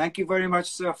said, "Thank you very much,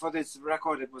 sir, for this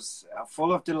record. It was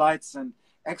full of delights and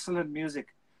excellent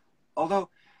music.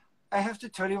 Although, I have to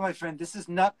tell you, my friend, this is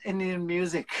not Indian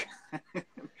music."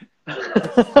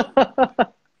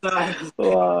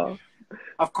 Wow.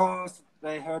 Of course,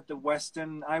 they heard the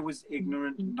Western. I was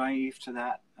ignorant and naive to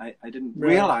that. I didn't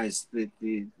realize the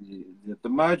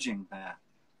merging there,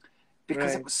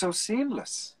 because it was so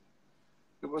seamless.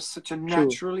 It was such a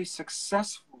naturally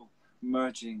successful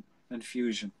merging and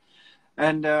fusion.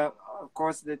 And of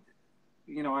course, I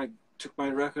took my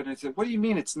record and I said, "What do you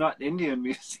mean it's not Indian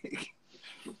music?"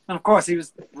 And of course, he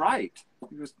was right.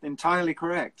 He was entirely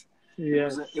correct.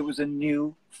 Yes. It was a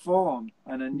new form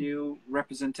and a new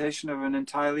representation of an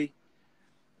entirely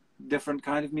different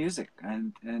kind of music,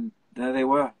 and there they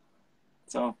were.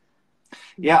 So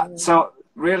so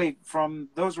really, from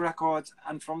those records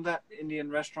and from that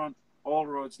Indian restaurant, all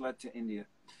roads led to India.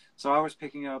 So I was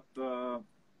picking up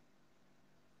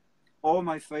all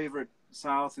my favorite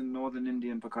South and Northern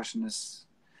Indian percussionists,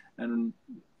 and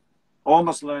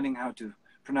almost learning how to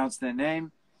pronounce their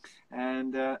name,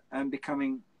 and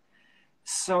becoming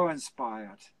so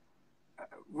inspired,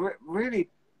 really,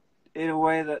 in a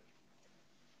way that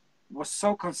was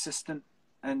so consistent,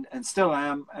 and still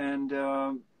am. And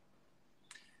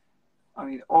I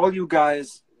mean, all you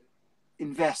guys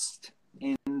invest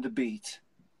in the beat,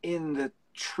 in the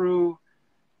true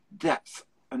depth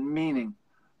and meaning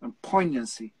and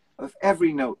poignancy of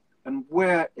every note, and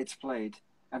where it's played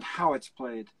and how it's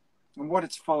played and what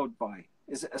it's followed by.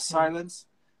 Is it a silence?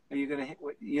 Are you going to hit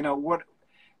what?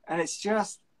 And it's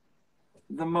just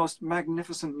the most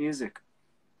magnificent music.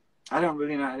 I don't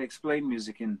really know how to explain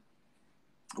music in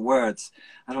words.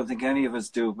 I don't think any of us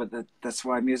do, but that's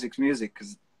why music's music,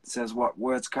 because it says what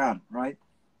words can't, right?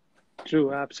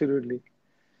 True, absolutely.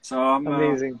 So I'm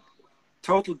amazing.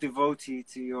 Total devotee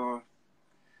to your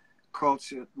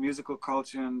culture, musical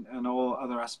culture, and all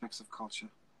other aspects of culture.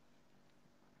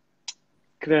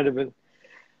 Incredible.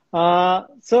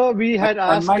 So we had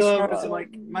asked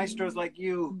maestros like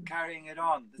you carrying it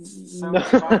on. It's so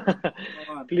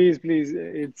Please,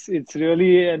 it's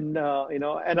really an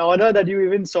honor that you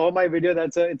even saw my video.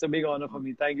 It's a big honor for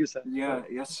me. Thank you, sir. Yeah,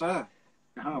 yes, sir.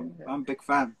 I'm a big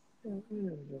fan. So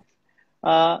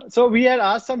we had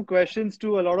asked some questions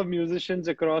to a lot of musicians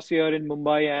across here in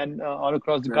Mumbai and all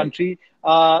across the Right. country.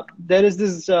 There is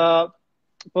this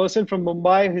person from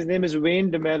Mumbai. His name is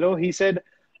Wayne DeMello. He said,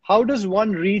 "How does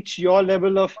one reach your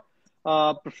level of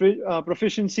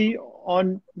proficiency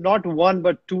on not one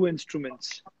but two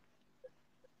instruments?"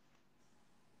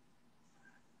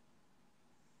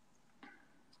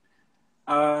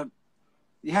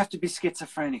 You have to be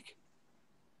schizophrenic.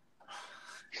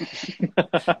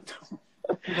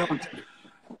 Don't.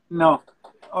 No.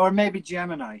 Or maybe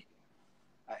Gemini.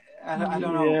 I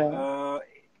don't know.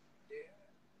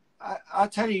 I'll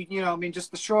tell you, I mean,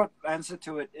 just the short answer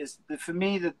to it is that for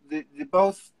me,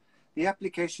 the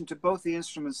application to both the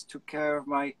instruments took care of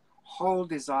my whole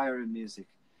desire in music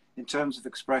in terms of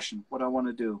expression, what I want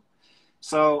to do.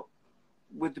 So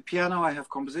with the piano, I have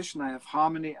composition, I have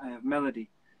harmony, I have melody.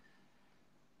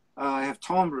 I have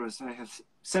timbres, I have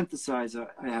synthesizer,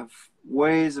 I have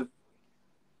ways of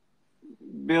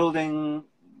building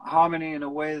harmony in a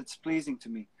way that's pleasing to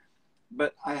me.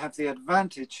 But I have the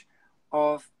advantage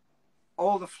of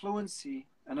all the fluency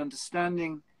and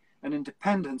understanding and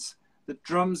independence that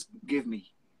drums give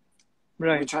me,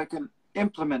 Right. which I can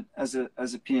implement as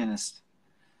a pianist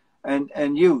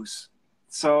and use.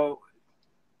 So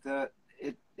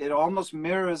it almost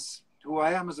mirrors who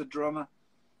I am as a drummer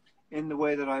in the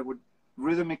way that I would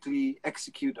rhythmically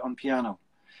execute on piano.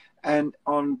 And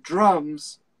on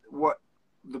drums, what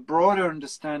the broader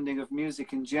understanding of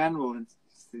music in general,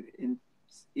 in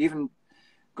even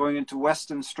going into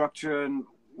Western structure and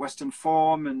Western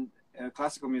form and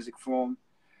classical music form,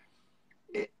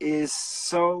 is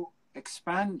so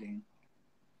expanding.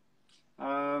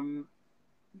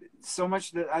 So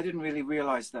much that I didn't really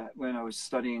realize that when I was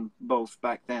studying both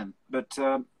back then. But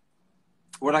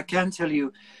what I can tell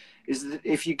you is that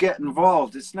if you get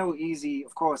involved, it's no easy,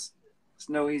 of course, it's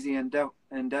no easy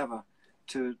endeavor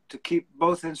to keep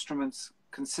both instruments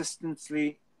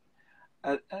consistently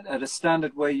at a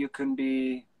standard where you can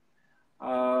be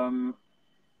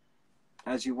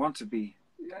as you want to be,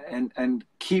 and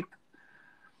keep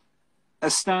a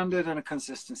standard and a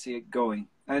consistency going.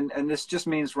 And this just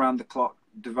means round the clock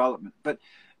development, but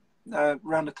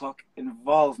round the clock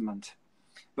involvement.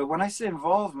 But when I say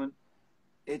involvement,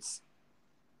 it's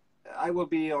I will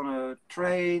be on a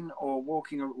train or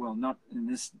walking, well, not in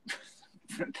this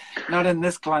not in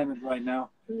this climate right now,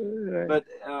 Right. but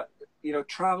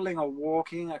traveling or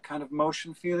walking, a kind of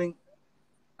motion feeling,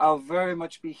 I'll very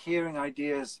much be hearing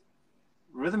ideas,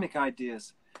 rhythmic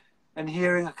ideas, and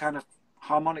hearing a kind of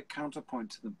harmonic counterpoint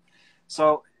to them.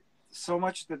 So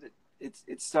much that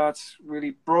it starts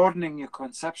really broadening your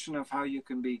conception of how you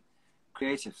can be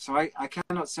creative. So I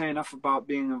cannot say enough about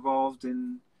being involved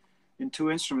in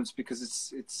two instruments,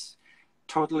 because it's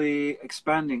totally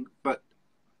expanding. But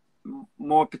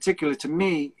more particular to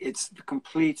me, it's the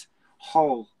complete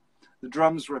whole. The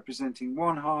drums representing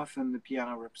one half and the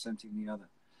piano representing the other.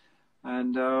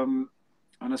 And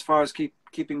as far as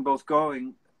keeping both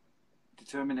going,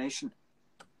 determination.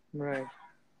 Right.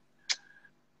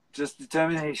 Just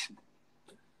determination.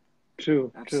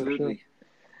 True. Absolutely.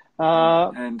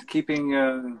 True. And keeping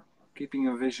a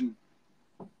vision.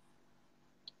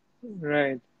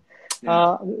 Right.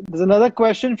 Yeah. There's another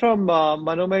question from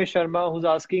Manomay Sharma, who's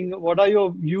asking, what are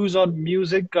your views on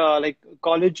music, like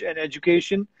college and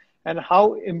education, and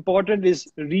how important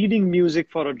is reading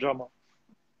music for a drummer?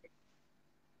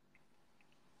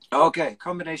 Okay,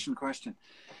 combination question.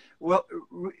 Well,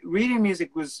 reading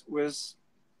music was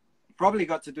probably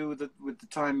got to do with the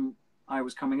time I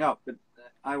was coming up, but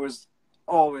I was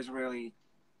always really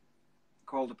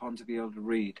called upon to be able to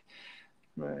read.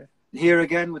 Right. Here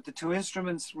again, with the two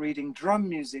instruments, reading drum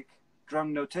music,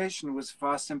 drum notation was a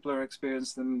far simpler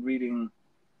experience than reading,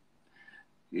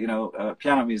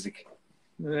 piano music.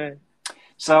 Right.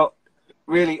 So,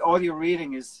 really, all you're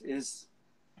reading is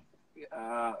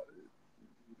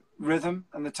rhythm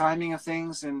and the timing of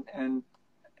things, and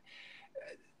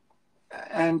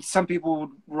some people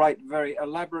would write very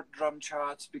elaborate drum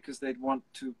charts because they'd want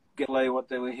to play what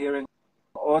they were hearing,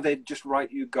 or they'd just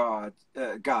write you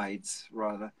guides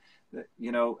rather.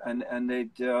 And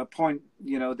they'd point,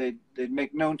 they'd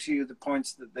make known to you the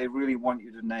points that they really want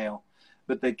you to nail,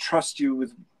 but they trust you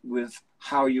with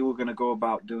how you were going to go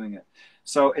about doing it.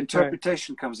 So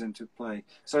interpretation comes into play.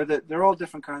 So that they're all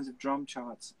different kinds of drum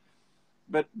charts,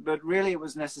 but really it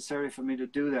was necessary for me to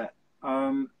do that.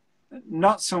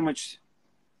 Not so much.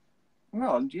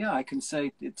 Well, yeah, I can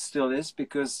say it still is,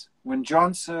 because when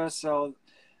John Searcell,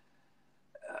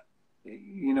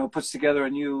 puts together a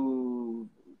new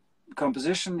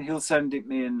composition, he'll send it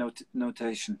me in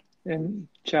notation In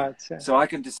charts. Yeah. so I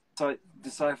can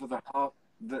decipher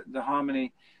the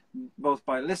harmony both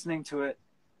by listening to it,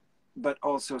 but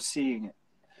also seeing it.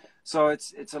 So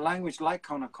it's a language like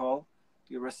Konakol,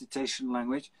 your recitation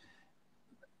language,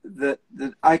 that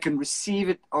I can receive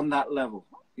it on that level.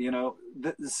 You know,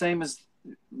 the same as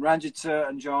Ranjit sir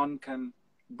and John can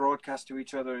broadcast to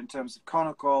each other in terms of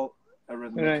Konakol, a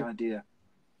rhythmic idea.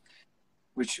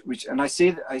 Which and I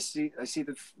see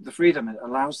the freedom it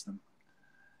allows them.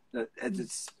 That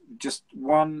it's just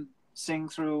one sing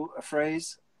through a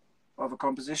phrase of a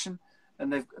composition,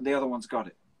 and the other one's got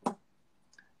it.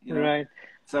 You know? Right.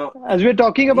 So as we're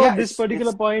talking about this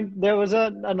particular point, there was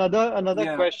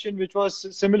another question which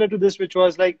was similar to this, which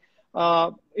was like,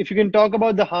 if you can talk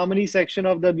about the harmony section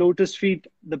of the Lotus Feet,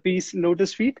 the piece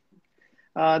Lotus Feet.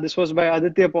 This was by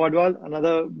Aditya Podwal,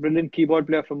 another brilliant keyboard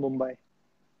player from Mumbai.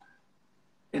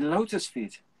 In Lotus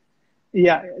Feet.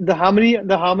 Yeah, the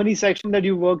harmony section that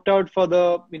you worked out for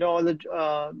the, you know, all the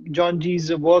John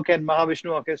G's work and Mahavishnu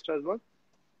Orchestra's work.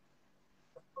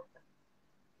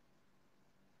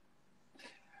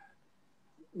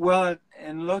 Well,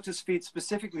 in Lotus Feet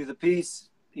specifically, the piece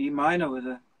E minor with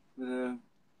a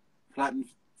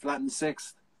flattened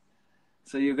sixth.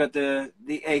 So you've got the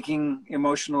aching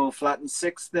emotional flattened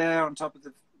sixth there on top of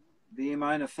the E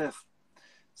minor fifth.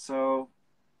 So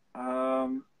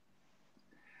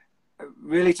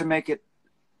really to make it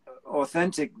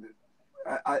authentic,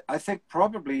 I think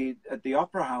probably at the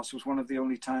Opera House was one of the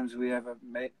only times we ever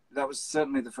made. That was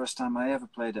certainly the first time I ever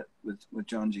played it with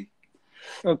John G.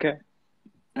 Okay.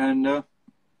 And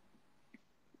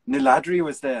Niladri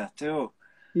was there too.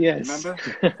 Yes.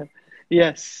 Remember?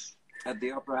 Yes. At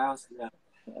the Opera House, yeah.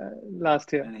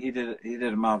 Last year. And he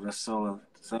did a marvelous solo.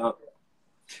 So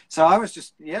I was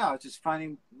just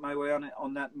finding my way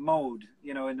on that mode.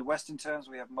 You know, in the Western terms,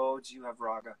 we have modes. You have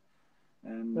raga,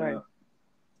 and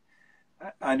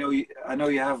I know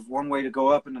you have one way to go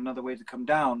up and another way to come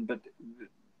down, but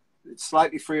it's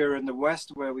slightly freer in the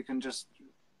West, where we can just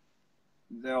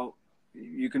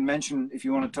you can mention, if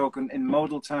you want to talk in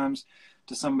modal terms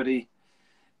to somebody,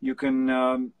 you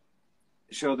can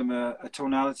show them a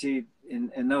tonality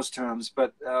in those terms,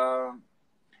 but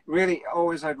really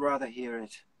always I'd rather hear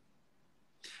it.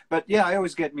 But yeah, I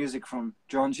always get music from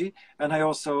John G, and I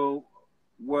also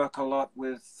work a lot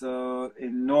with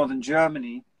in northern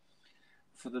Germany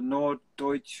for the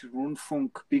Norddeutsche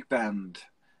Rundfunk big band.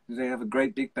 They have a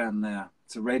great big band there.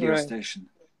 It's a radio station.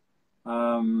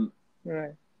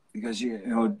 Right. Because you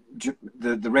know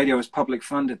the radio is public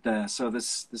funded there, so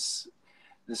this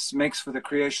makes for the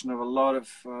creation of a lot of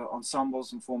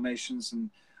ensembles and formations, and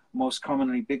most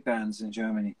commonly big bands in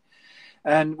Germany.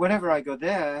 And whenever I go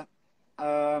there,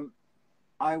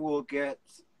 I will get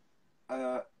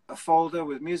a folder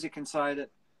with music inside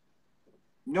it.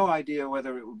 No idea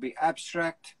whether it would be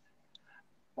abstract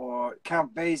or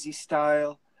Count Basie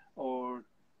style or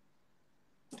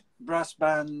brass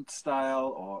band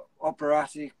style or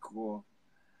operatic or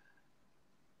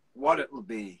what it will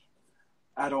be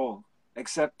at all,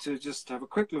 except to just have a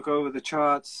quick look over the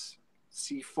charts,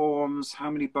 see forms,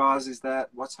 how many bars is that,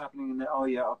 what's happening in there, oh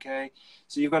yeah, okay.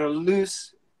 So you've got a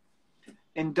loose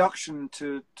induction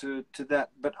to that,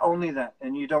 but only that,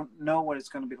 and you don't know what it's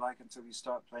going to be like until you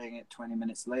start playing it 20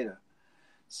 minutes later.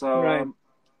 So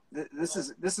this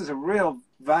is a real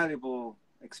valuable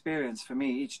experience for me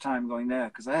each time going there,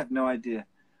 because I have no idea.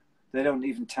 They don't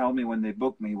even tell me when they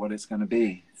book me what it's going to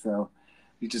be. So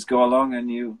you just go along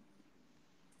and you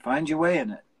find your way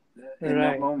in it in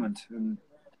that moment and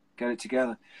get it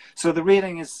together. So the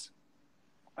reading is,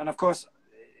 and of course,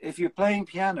 if you're playing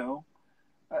piano,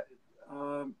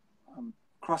 I'm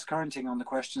cross-currenting on the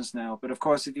questions now, but of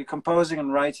course, if you're composing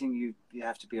and writing, you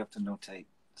have to be able to notate.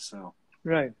 So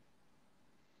right.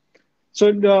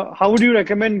 So how would you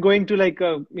recommend going to like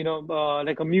a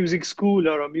like a music school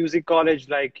or a music college,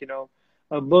 like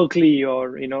a Berkeley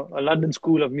or a London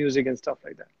School of Music and stuff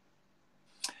like that?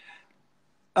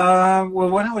 Well,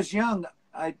 when I was young,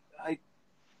 I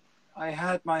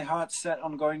had my heart set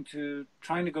on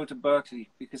trying to go to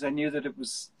Berkeley, because I knew that it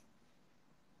was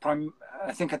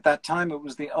I think at that time it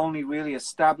was the only really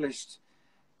established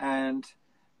and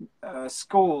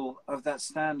school of that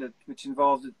standard, which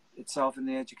involved itself in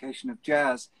the education of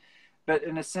jazz. But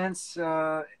in a sense,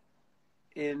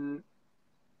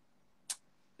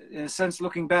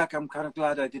 looking back, I'm kind of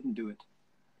glad I didn't do it,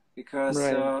 because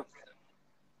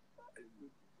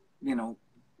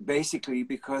basically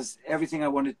because everything I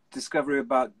wanted to discover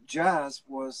about jazz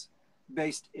was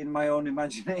based in my own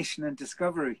imagination and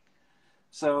discovery.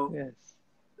 So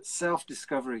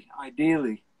self-discovery,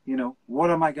 ideally,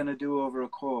 what am I going to do over a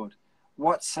chord?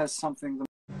 What says something?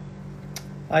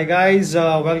 Hi guys,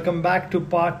 welcome back to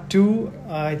part two.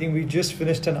 I think we just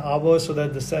finished an hour so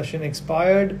that the session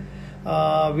expired.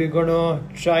 We're gonna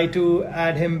try to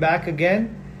add him back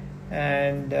again,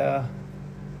 and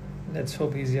let's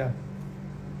hope he's here.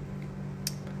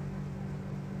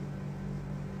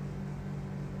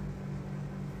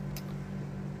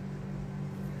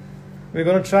 We're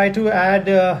gonna try to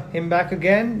add him back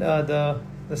again.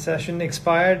 The session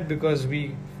expired because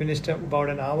we finished about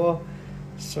an hour.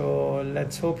 So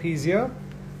let's hope he's here.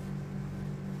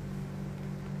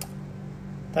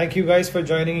 Thank you guys for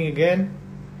joining again.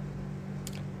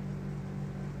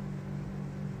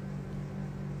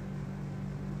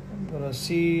 I'm gonna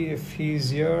see if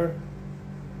he's here.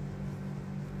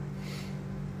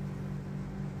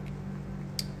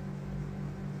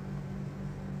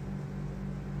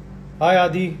 Hi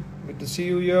Adi, good to see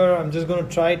you here. I'm just gonna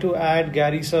try to add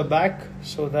Gary sir back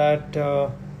so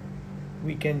that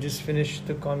we can just finish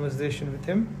the conversation with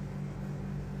him.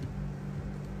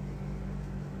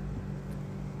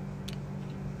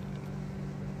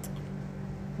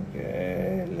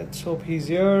 Okay, let's hope he's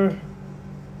here.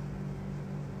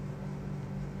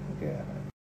 Okay.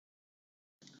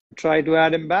 Try to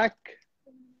add him back.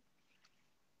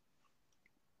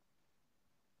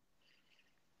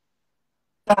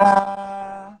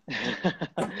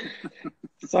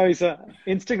 Sorry, sir.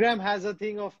 Instagram has a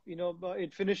thing of,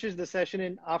 it finishes the session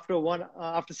in after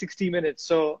 60 minutes.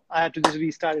 So I had to just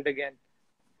restart it again.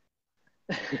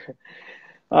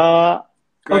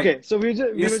 Okay, so we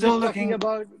were just talking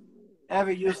about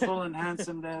ever useful and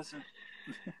handsome there. So.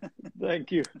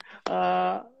 Thank you.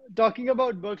 Talking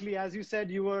about Berkeley, as you said,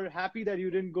 you were happy that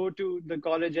you didn't go to the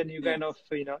college and you kind of,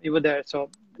 you were there. So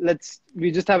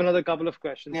we just have another couple of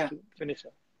questions to finish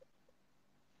up.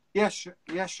 Yeah, sure.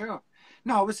 Yeah, sure.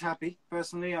 No, I was happy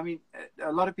personally. I mean,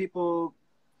 a lot of people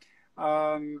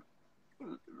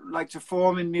like to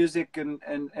form in music and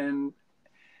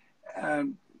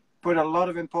put a lot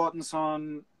of importance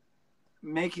on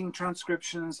making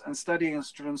transcriptions and studying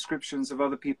transcriptions of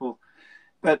other people.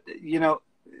 But,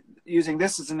 using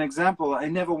this as an example, I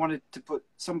never wanted to put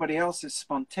somebody else's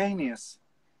spontaneous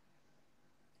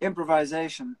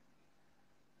improvisation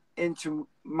into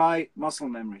my muscle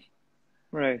memory.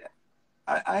 Right.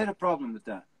 I had a problem with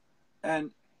that.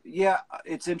 And yeah,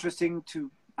 it's interesting to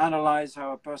analyze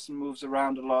how a person moves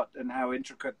around a lot and how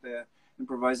intricate their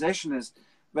improvisation is.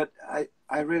 But I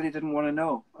really didn't want to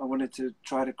know. I wanted to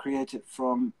try to create it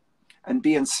from and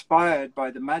be inspired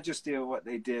by the majesty of what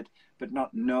they did, but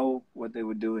not know what they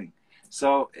were doing.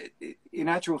 So in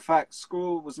actual fact,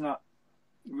 school was not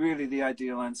really the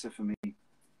ideal answer for me.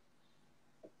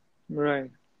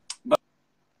 Right. But,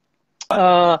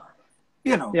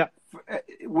 yeah.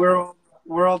 We're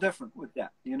all different with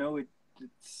that.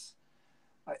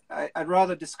 I'd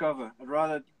rather discover. I'd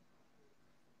rather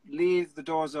leave the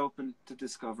doors open to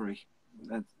discovery.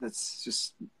 That's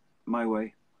just my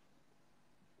way.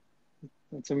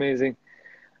 That's amazing.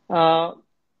 There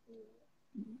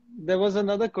was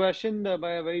another question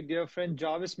by a very dear friend,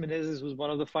 Jarvis Menezes, who's one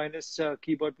of the finest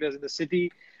keyboard players in the city.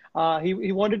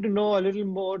 He wanted to know a little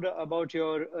more about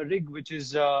your rig, which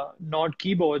is not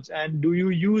keyboards. And do you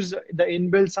use the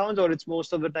inbuilt sounds, or it's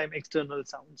most of the time external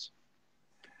sounds?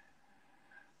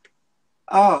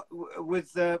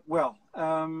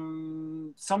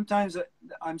 Sometimes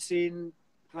I'm seen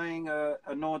playing a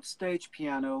Nord stage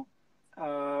piano,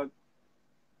 but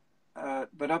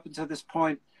up until this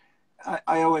point,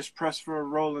 I always press for a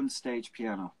Roland stage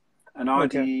piano, an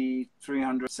RD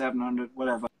 300, 700,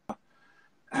 whatever.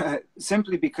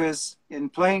 Simply because in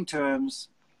playing terms,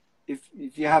 if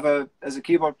you have as a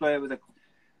keyboard player with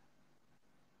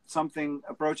something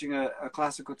approaching a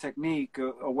classical technique,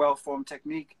 a well-formed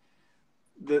technique,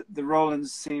 the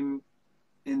Rolands seem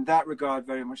in that regard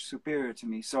very much superior to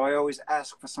me. So I always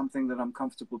ask for something that I'm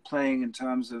comfortable playing in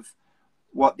terms of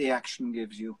what the action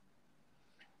gives you.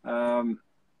 But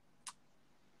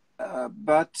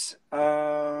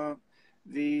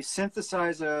the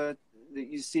synthesizer that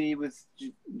you see with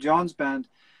John's band,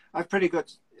 I've pretty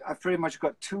much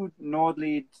got two Nord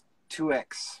Lead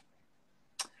 2X,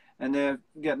 and they're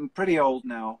getting pretty old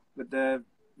now, but they're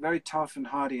very tough and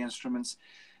hardy instruments.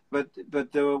 But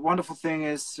the wonderful thing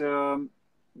is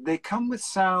they come with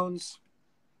sounds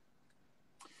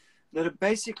that are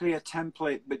basically a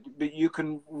template, but you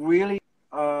can really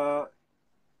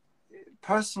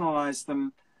personalize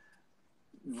them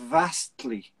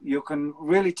vastly. You can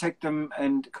really take them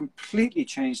and completely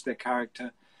change their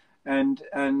character and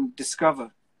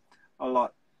discover a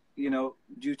lot,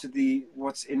 due to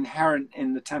what's inherent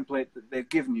in the template that they've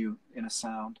given you in a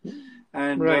sound.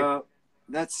 And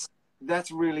that's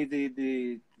really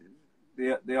the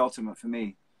ultimate for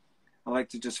me. I like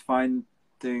to just find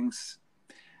things,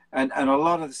 and a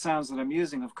lot of the sounds that I'm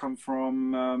using have come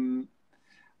from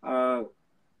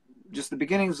just the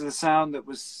beginnings of the sound that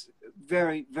was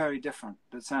very, very different.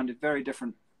 That sounded very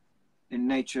different in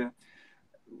nature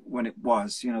when it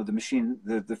was, you know, the machine,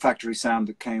 the factory sound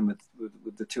that came with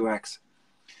the 2X.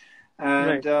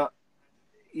 And, Right.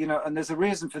 you know, and there's a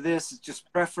reason for this. It's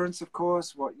just preference, of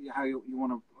course, how you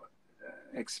want to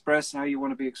express, how you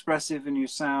want to be expressive in your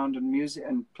sound and music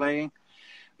and playing.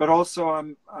 But also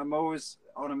I'm always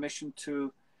on a mission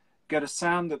to get a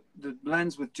sound that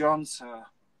blends with John's.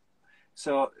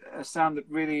 So a sound that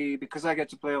really, because I get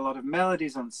to play a lot of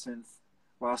melodies on synth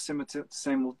while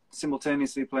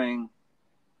simultaneously playing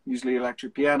usually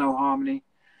electric piano harmony.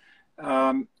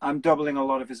 I'm doubling a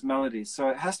lot of his melodies. So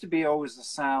it has to be always a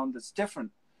sound that's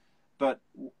different, but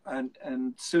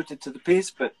and suited to the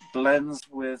piece, but blends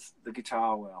with the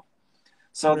guitar well.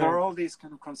 So there are all these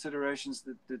kind of considerations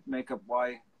that make up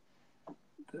why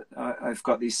I've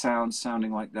got these sounds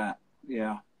sounding like that.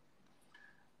 Yeah.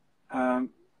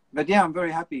 But yeah, I'm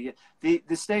very happy.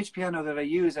 The stage piano that I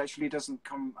use actually doesn't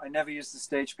come, I never use the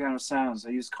stage piano sounds. I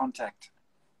use Contact.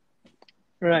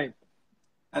 Right.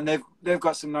 And they've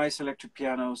got some nice electric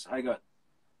pianos. I got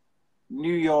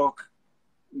New York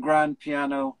grand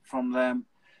piano from them,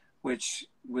 which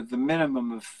with the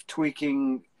minimum of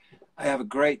tweaking, I have a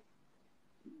great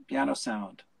piano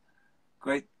sound.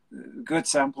 Good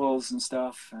samples and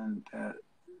stuff. And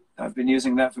I've been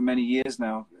using that for many years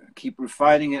now. Keep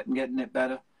refining it and getting it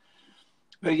better.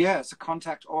 But yeah, it's a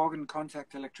Contact organ,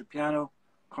 Contact electric piano,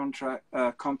 Contact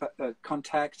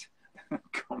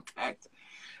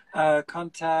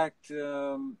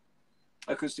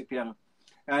acoustic piano,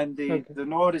 and the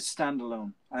Nord is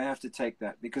standalone. I have to take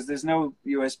that because there's no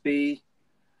USB,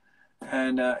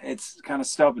 and it's kind of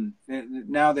stubborn.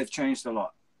 Now they've changed a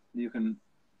lot. You can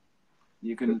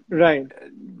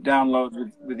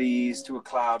download with ease to a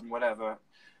cloud and whatever,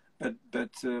 but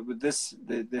with this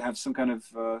they have some kind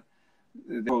of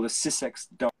they call a SysEx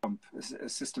dump, a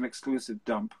system exclusive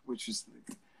dump, which is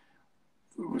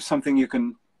something you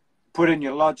can put in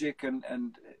your Logic,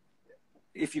 and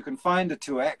if you can find a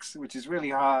 2X, which is really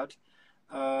hard,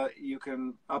 you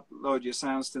can upload your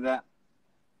sounds to that.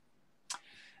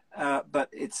 But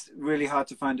it's really hard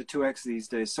to find a 2X these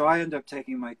days. So I end up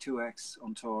taking my 2X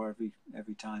on tour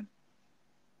every time.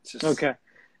 It's just, okay.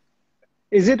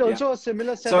 Is it also a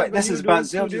similar setup? So this is about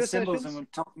Zildjian cymbals, sessions? and I'm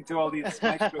talking to all these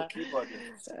maestro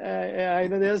keyboardists. Yeah, I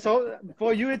know. So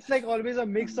for you, it's like always a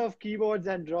mix of keyboards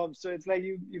and drums. So it's like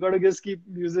you got to just keep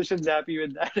musicians happy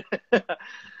with that.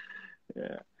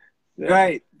 Yeah.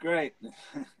 Great.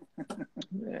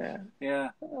 Yeah. Yeah.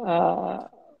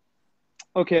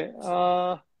 Okay.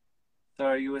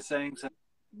 Sorry, you were saying something?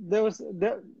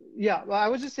 Yeah. Well, I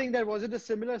was just saying that, was it a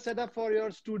similar setup for your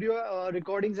studio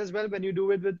recordings as well when you do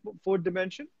it with Fourth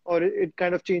Dimension, or it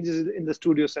kind of changes in the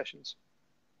studio sessions?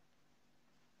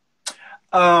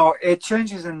 Oh, it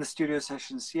changes in the studio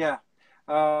sessions. Yeah.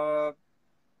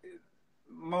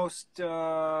 Most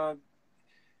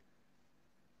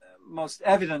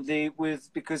evidently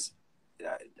because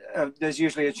there's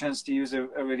usually a chance to use a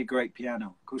really great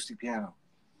piano, acoustic piano,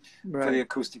 for the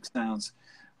acoustic sounds.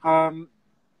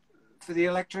 For the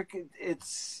electric,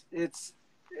 it's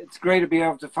great to be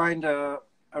able to find a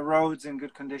Rhodes in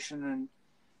good condition and,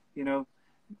 you know,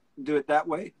 do it that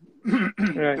way.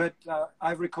 But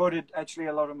I've recorded actually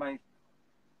a lot of my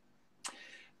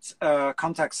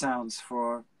Contact sounds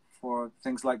for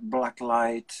things like Black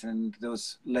Light and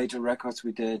those later records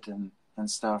we did and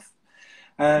stuff.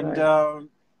 And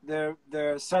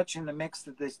they're such in the mix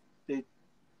that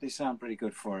they sound pretty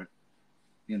good for it,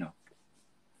 you know.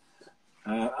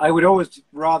 I would always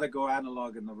rather go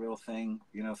analog in the real thing,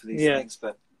 you know, for these things.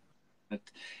 But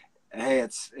hey,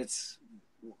 it's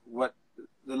what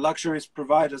the luxuries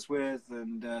provide us with,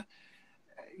 and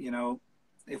you know,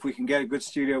 if we can get a good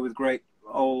studio with great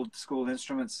old school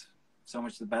instruments, so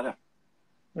much the better.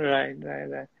 Right.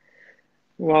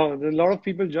 Wow, there's a lot of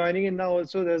people joining in now.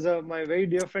 Also, there's my very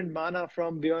dear friend Mana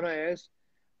from Buenos Aires.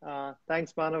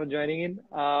 Thanks, Mana, for joining in.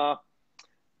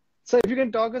 So, if you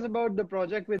can talk us about the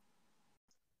project with,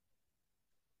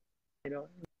 you know,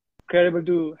 incredible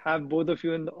to have both of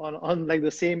you on like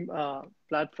the same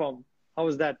platform. How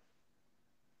was that?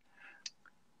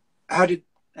 How did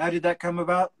that come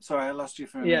about? Sorry, I lost you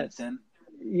for a minute then.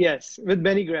 Yes, with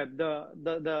Benny Greb,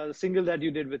 the single that you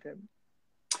did with him.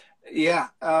 Yeah.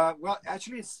 Well,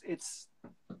 actually, it's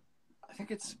I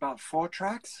think it's about 4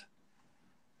 tracks.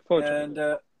 4 tracks.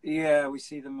 And yeah, we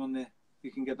see them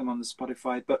you can get them on the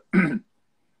Spotify. But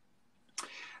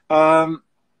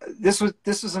this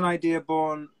was an idea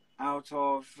born out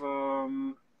of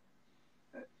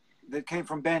that came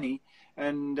from Benny,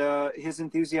 and his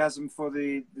enthusiasm for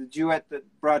the duet that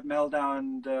Brad Meldau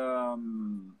and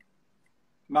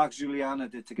Mark Juliana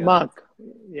did together. Mark,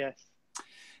 yes.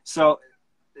 So,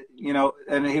 you know,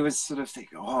 and he was sort of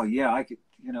thinking, oh yeah, I could,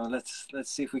 you know, let's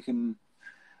see if we can,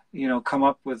 you know, come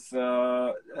up with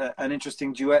an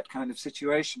interesting duet kind of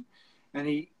situation. And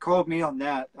he called me on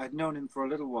that. I'd known him for a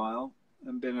little while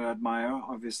and been an admirer,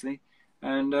 obviously.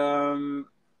 And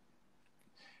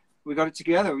we got it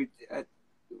together.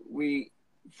 We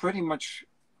pretty much,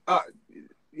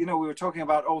 you know, we were talking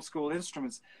about old school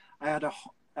instruments. I had a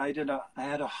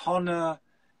Honor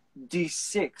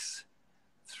D6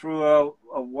 through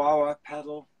a wah-wah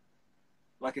pedal,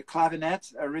 like a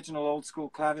clavinet, original old school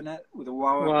clavinet with a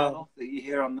wah-wah pedal that you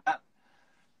hear on that.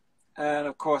 And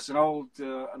of course, an old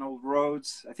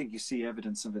Rhodes. I think you see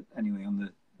evidence of it anyway on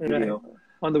the video. Right.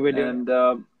 On the video. And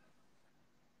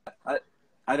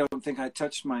I don't think I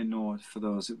touched my Nord for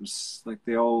those. It was like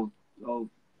the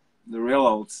real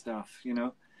old stuff, you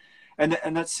know.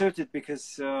 And that suited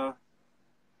because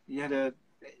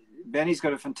Benny's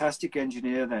got a fantastic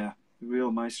engineer there, the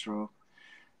real maestro,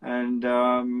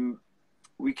 and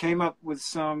we came up with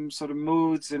some sort of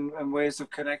moods and ways of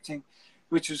connecting,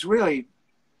 which was really.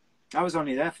 I was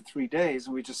only there for 3 days,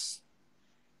 and we just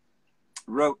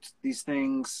wrote these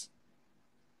things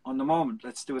on the moment.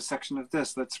 Let's do a section of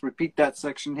this. Let's repeat that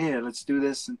section here. Let's do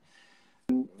this,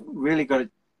 and really got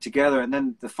it together. And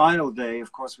then the final day,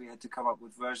 of course, we had to come up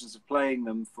with versions of playing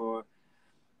them for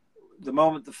the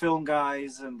moment the film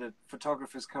guys and the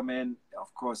photographers come in.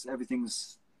 Of course,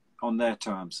 everything's on their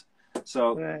terms.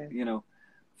 So, you know,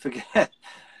 forget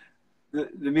the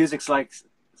music's like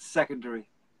secondary.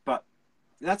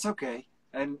 That's okay,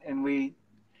 and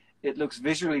it looks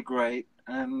visually great,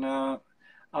 and I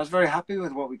was very happy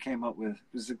with what we came up with.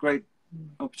 It was a great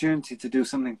opportunity to do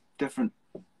something different.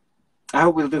 I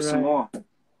hope we'll do some more.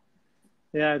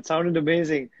 Yeah, it sounded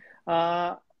amazing.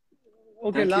 Okay,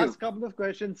 Thank last you. couple of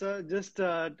questions, sir. Just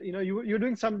you know, you're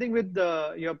doing something with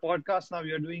your podcast now.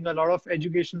 You're doing a lot of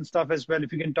education stuff as well.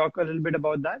 If you can talk a little bit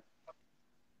about that.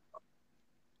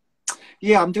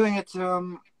 Yeah, I'm doing it.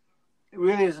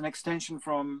 Really is an extension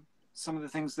from some of the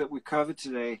things that we covered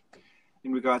today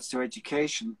in regards to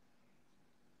education,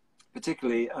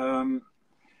 particularly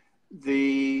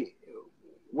there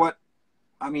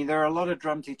are a lot of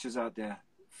drum teachers out there,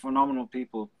 phenomenal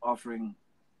people offering,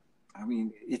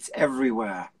 it's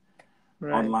everywhere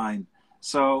online.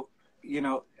 So, you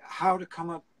know, how to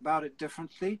come about it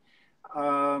differently.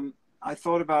 I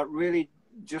thought about really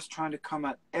just trying to come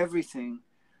at everything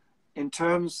in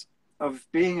terms of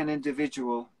being an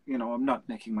individual. You know, I'm not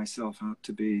making myself out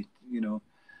to be, you know,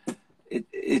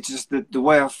 it's just that the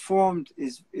way I've formed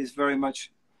is very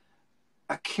much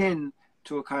akin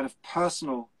to a kind of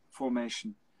personal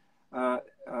formation, a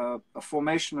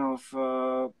formation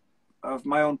of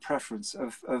my own preference,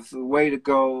 of the way to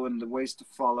go and the ways to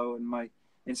follow, and my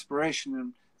inspiration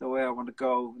and the way I want to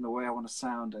go and the way I want to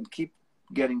sound and keep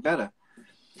getting better.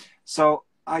 So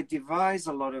I devise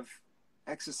a lot of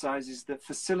exercises that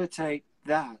facilitate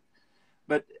that.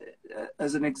 But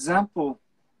as an example,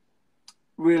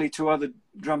 really, to other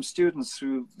drum students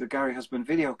through the Gary Husband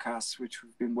videocasts, which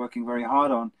we've been working very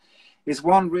hard on, is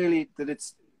one really that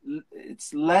it's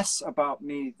less about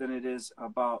me than it is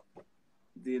about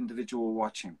the individual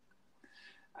watching.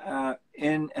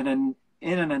 In an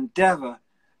endeavor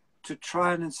to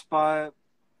try and inspire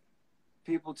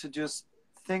people to just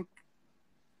think,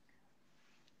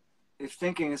 if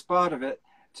thinking is part of it,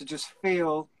 to just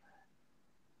feel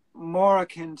more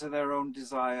akin to their own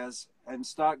desires and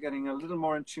start getting a little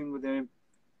more in tune with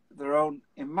their own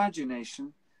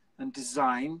imagination and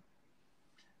design,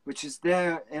 which is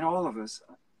there in all of us.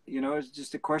 You know, it's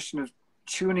just a question of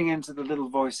tuning into the little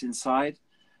voice inside,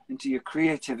 into your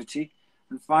creativity,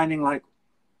 and finding, like,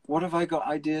 what have I got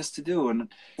ideas to do? And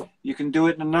you can do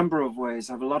it in a number of ways.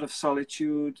 Have a lot of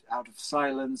solitude, out of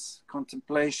silence,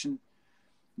 contemplation.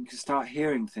 You can start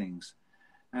hearing things.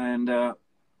 And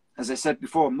as I said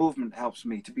before, movement helps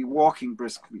me to be walking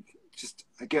briskly.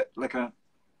 I get like an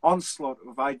onslaught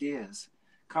of ideas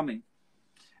coming.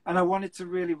 And I wanted to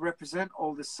really represent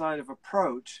all this side of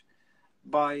approach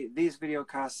by these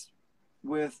videocasts,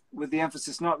 with the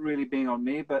emphasis not really being on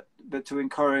me, but to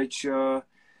encourage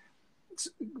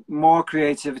more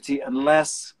creativity and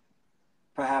less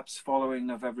perhaps following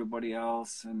of everybody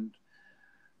else, and,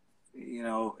 you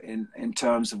know, in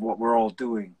terms of what we're all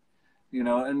doing, you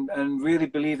know, and really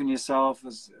believe in yourself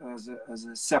as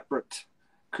a separate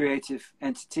creative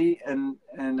entity and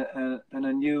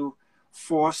a new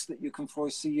force that you can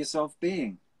foresee yourself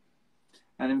being,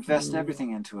 and invest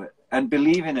everything into it and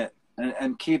believe in it,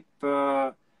 and keep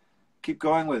keep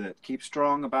going with it, keep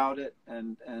strong about it,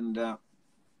 and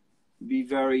be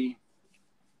very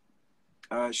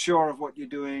sure of what you're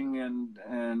doing,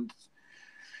 and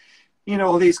you know,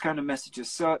 all these kind of messages.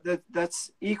 So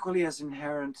that's equally as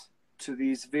inherent to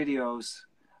these videos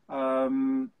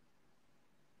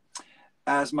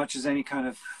as much as any kind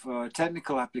of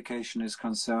technical application is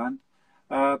concerned.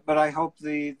 But I hope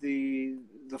the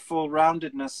full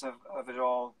roundedness of it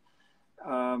all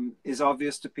is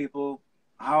obvious to people,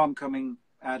 how I'm coming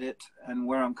at it and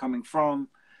where I'm coming from.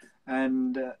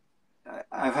 And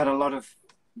I've had a lot of,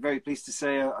 very pleased to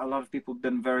say, a lot of people have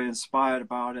been very inspired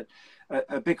about it.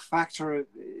 A big factor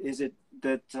is it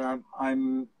that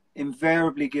I'm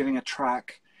invariably giving a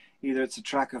track. Either it's a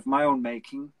track of my own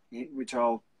making, which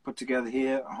I'll put together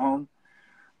here at home,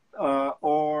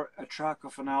 or a track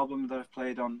of an album that I've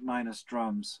played on minus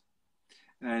drums.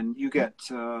 And you get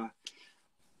the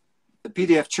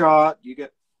PDF chart, you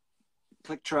get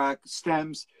click track,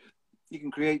 stems. You can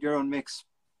create your own mix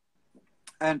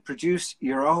and produce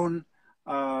your own,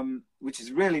 which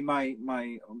is really my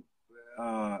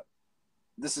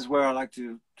this is where I like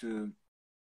to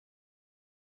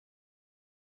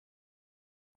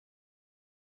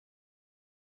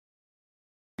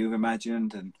you've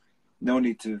imagined, and no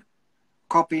need to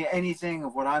copy anything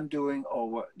of what I'm doing or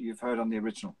what you've heard on the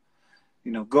original.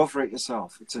 You know, go for it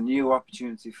yourself. It's a new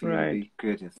opportunity for you to be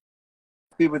creative.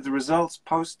 Be with the results,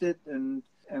 post it, and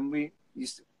we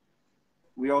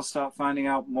all start finding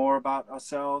out more about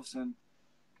ourselves and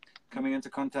coming into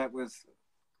contact with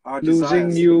our Losing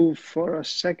desires. you for a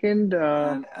second.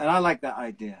 And I like that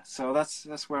idea. So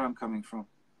that's where I'm coming from.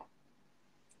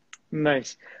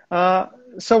 Nice.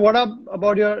 So what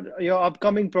about your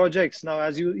upcoming projects now?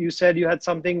 As you said, you had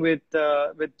something with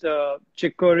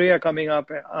Chick Corea coming up.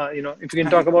 You know, if you can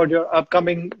talk about your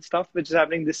upcoming stuff, which is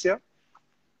happening this year.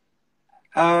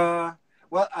 Well,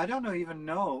 I don't even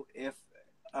know if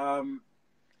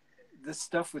this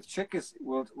stuff with Chick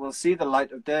will see the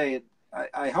light of day.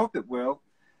 I hope it will,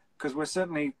 because we're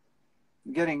certainly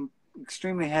getting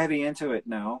extremely heavy into it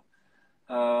now.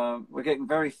 We're getting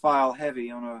very file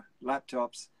heavy on our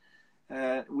laptops.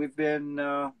 We've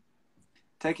been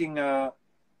taking an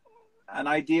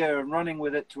idea and running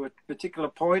with it to a particular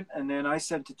point, and then I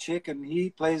send to Chick, and he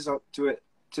plays up to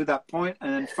that point,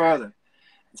 and then further.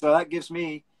 So that gives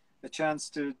me a chance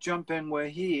to jump in where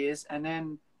he is, and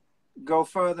then go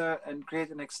further and create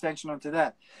an extension onto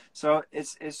that. So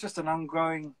it's just an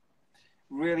ongoing,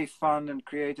 really fun and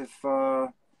creative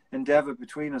endeavor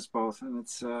between us both, and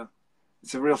it's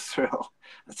a real thrill,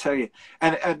 I tell you.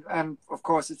 And of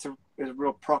course, it's a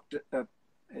real product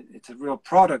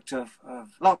of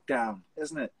lockdown,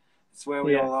 isn't it? It's where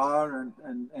we all are,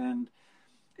 and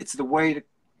it's the way to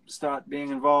start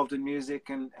being involved in music,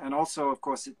 and also, of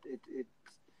course,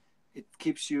 it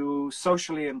keeps you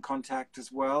socially in contact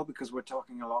as well, because we're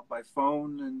talking a lot by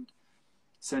phone and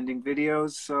sending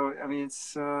videos. So I mean,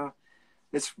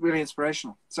 it's really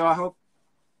inspirational. So I hope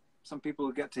some people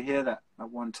will get to hear that at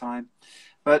one time.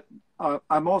 But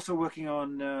I'm also working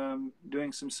on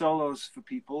doing some solos for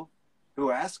people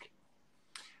who ask,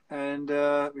 and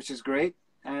which is great.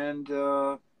 And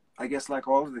I guess, like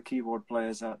all of the keyboard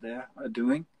players out there are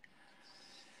doing.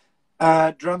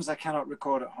 Drums I cannot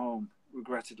record at home,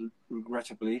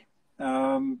 regrettably.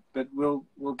 But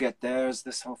we'll get there as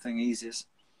this whole thing eases.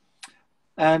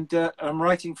 And I'm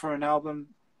writing for an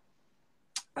album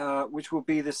which will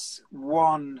be this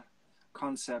one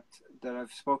concept that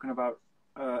I've spoken about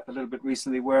a little bit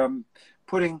recently, where I'm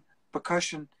putting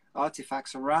percussion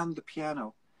artifacts around the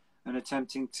piano and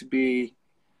attempting to be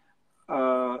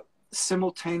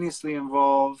simultaneously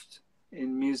involved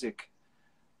in music.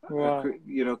 Wow.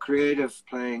 You know, creative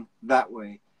playing that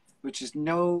way, which is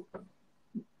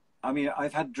I mean,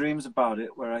 I've had dreams about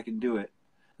it where I can do it,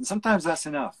 and sometimes that's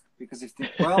enough, because if you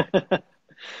think, well,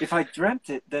 if I dreamt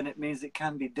it, then it means it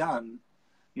can be done,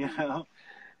 you know.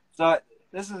 So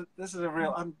this is a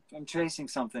real. I'm chasing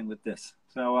something with this,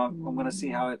 so I'm going to see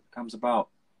how it comes about.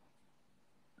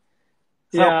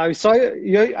 So,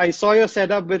 yeah, I saw your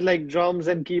setup with like drums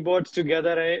and keyboards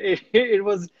together. It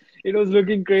was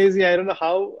looking crazy. I don't know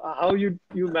how you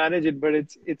manage it, but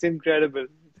it's incredible.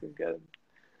 It's incredible.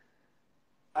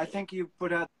 I think you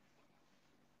put out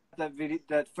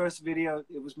that first video.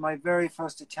 It was my very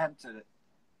first attempt at it.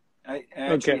 I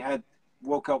actually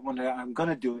woke up one day, I'm going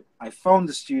to do it. I phoned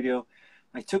the studio.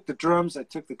 I took the drums, I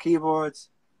took the keyboards,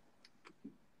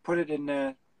 put it in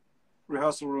the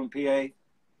rehearsal room PA,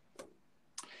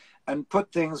 and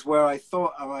put things where I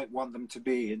thought I might want them to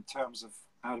be in terms of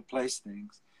how to place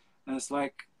things. And it's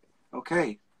like,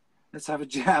 okay, let's have a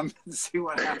jam and see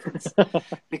what happens.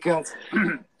 Because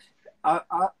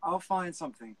I'll find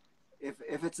something.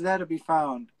 If it's there to be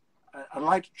found, I'd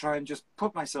like to try and just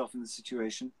put myself in the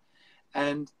situation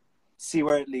and see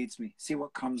where it leads me, see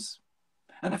what comes.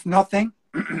 And if nothing,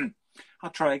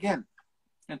 I'll try again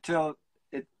until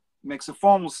it makes a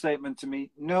formal statement to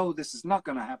me, no, this is not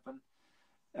going to happen.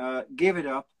 Give it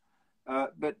up.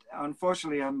 But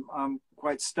unfortunately, I'm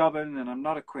quite stubborn, and I'm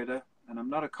not a quitter, and I'm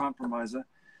not a compromiser.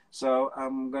 So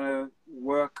I'm going to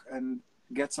work and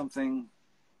get something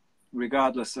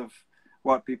regardless of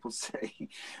what people say.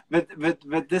 But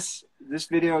this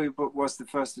video you put was the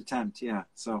first attempt, yeah.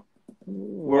 So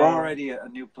we're already at a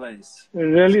new place.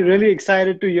 Really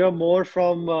excited to hear more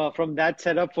from that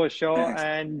setup for sure. Thanks.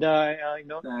 And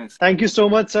Thanks. thank you so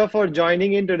much, sir, for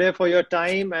joining in today, for your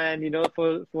time, and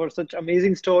for such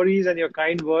amazing stories and your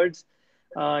kind words.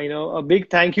 A big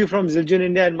thank you from Zildjian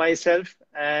India and myself,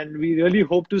 and we really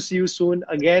hope to see you soon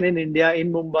again in India,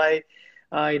 in Mumbai,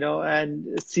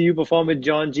 and see you perform with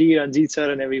John G, Ranjit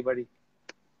sir, and everybody.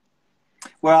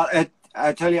 Well,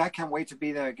 I tell you, I can't wait to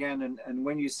be there again. And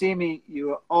when you see me, you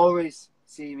will always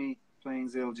see me playing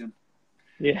Zildjian.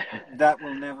 Yeah, that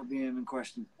will never be in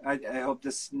question. I hope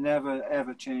this never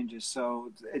ever changes.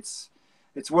 So it's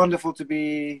wonderful to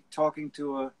be talking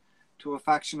to a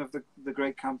faction of the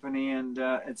great company, and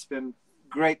it's been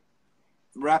great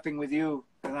rapping with you,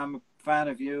 and I'm a fan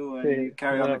of you, and you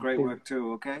carry on the great work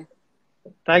too. Okay.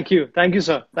 Thank you,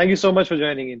 sir. Thank you so much for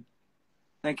joining in.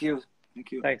 Thank you.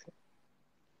 Thanks.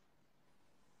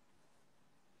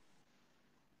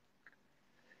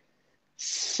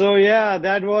 So yeah,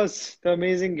 that was the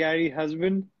amazing Gary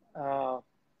Husband.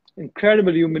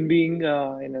 Incredible human being,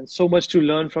 and so much to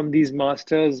learn from these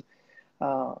masters.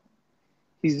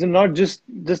 He's not just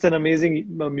an amazing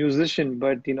musician,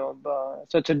 but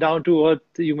such a down-to-earth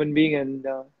human being, and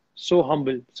so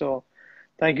humble. So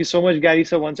thank you so much, Gary,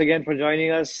 sir, once again for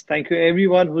joining us. Thank you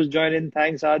everyone who's joined in.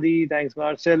 Thanks, Adi. Thanks,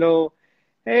 Marcelo.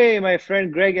 Hey, my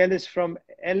friend Greg Ellis from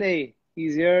LA.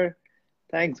 He's here.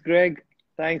 Thanks, Greg.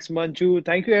 Thanks, Manchu.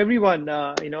 Thank you, everyone.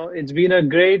 It's been a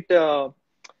great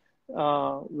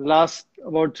last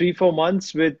about 3-4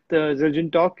 months with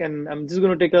Zildjian Talk, and I'm just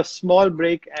going to take a small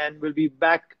break, and we'll be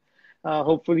back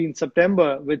hopefully in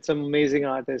September with some amazing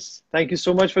artists. Thank you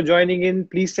so much for joining in.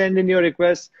 Please send in your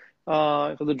requests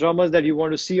for the drummers that you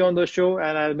want to see on the show,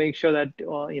 and I'll make sure that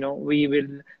we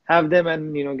will have them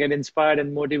and get inspired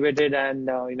and motivated, and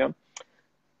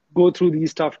go through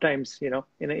these tough times in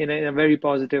a very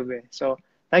positive way. So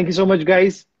thank you so much,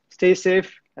 guys. Stay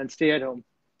safe and stay at home.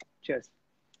 Cheers.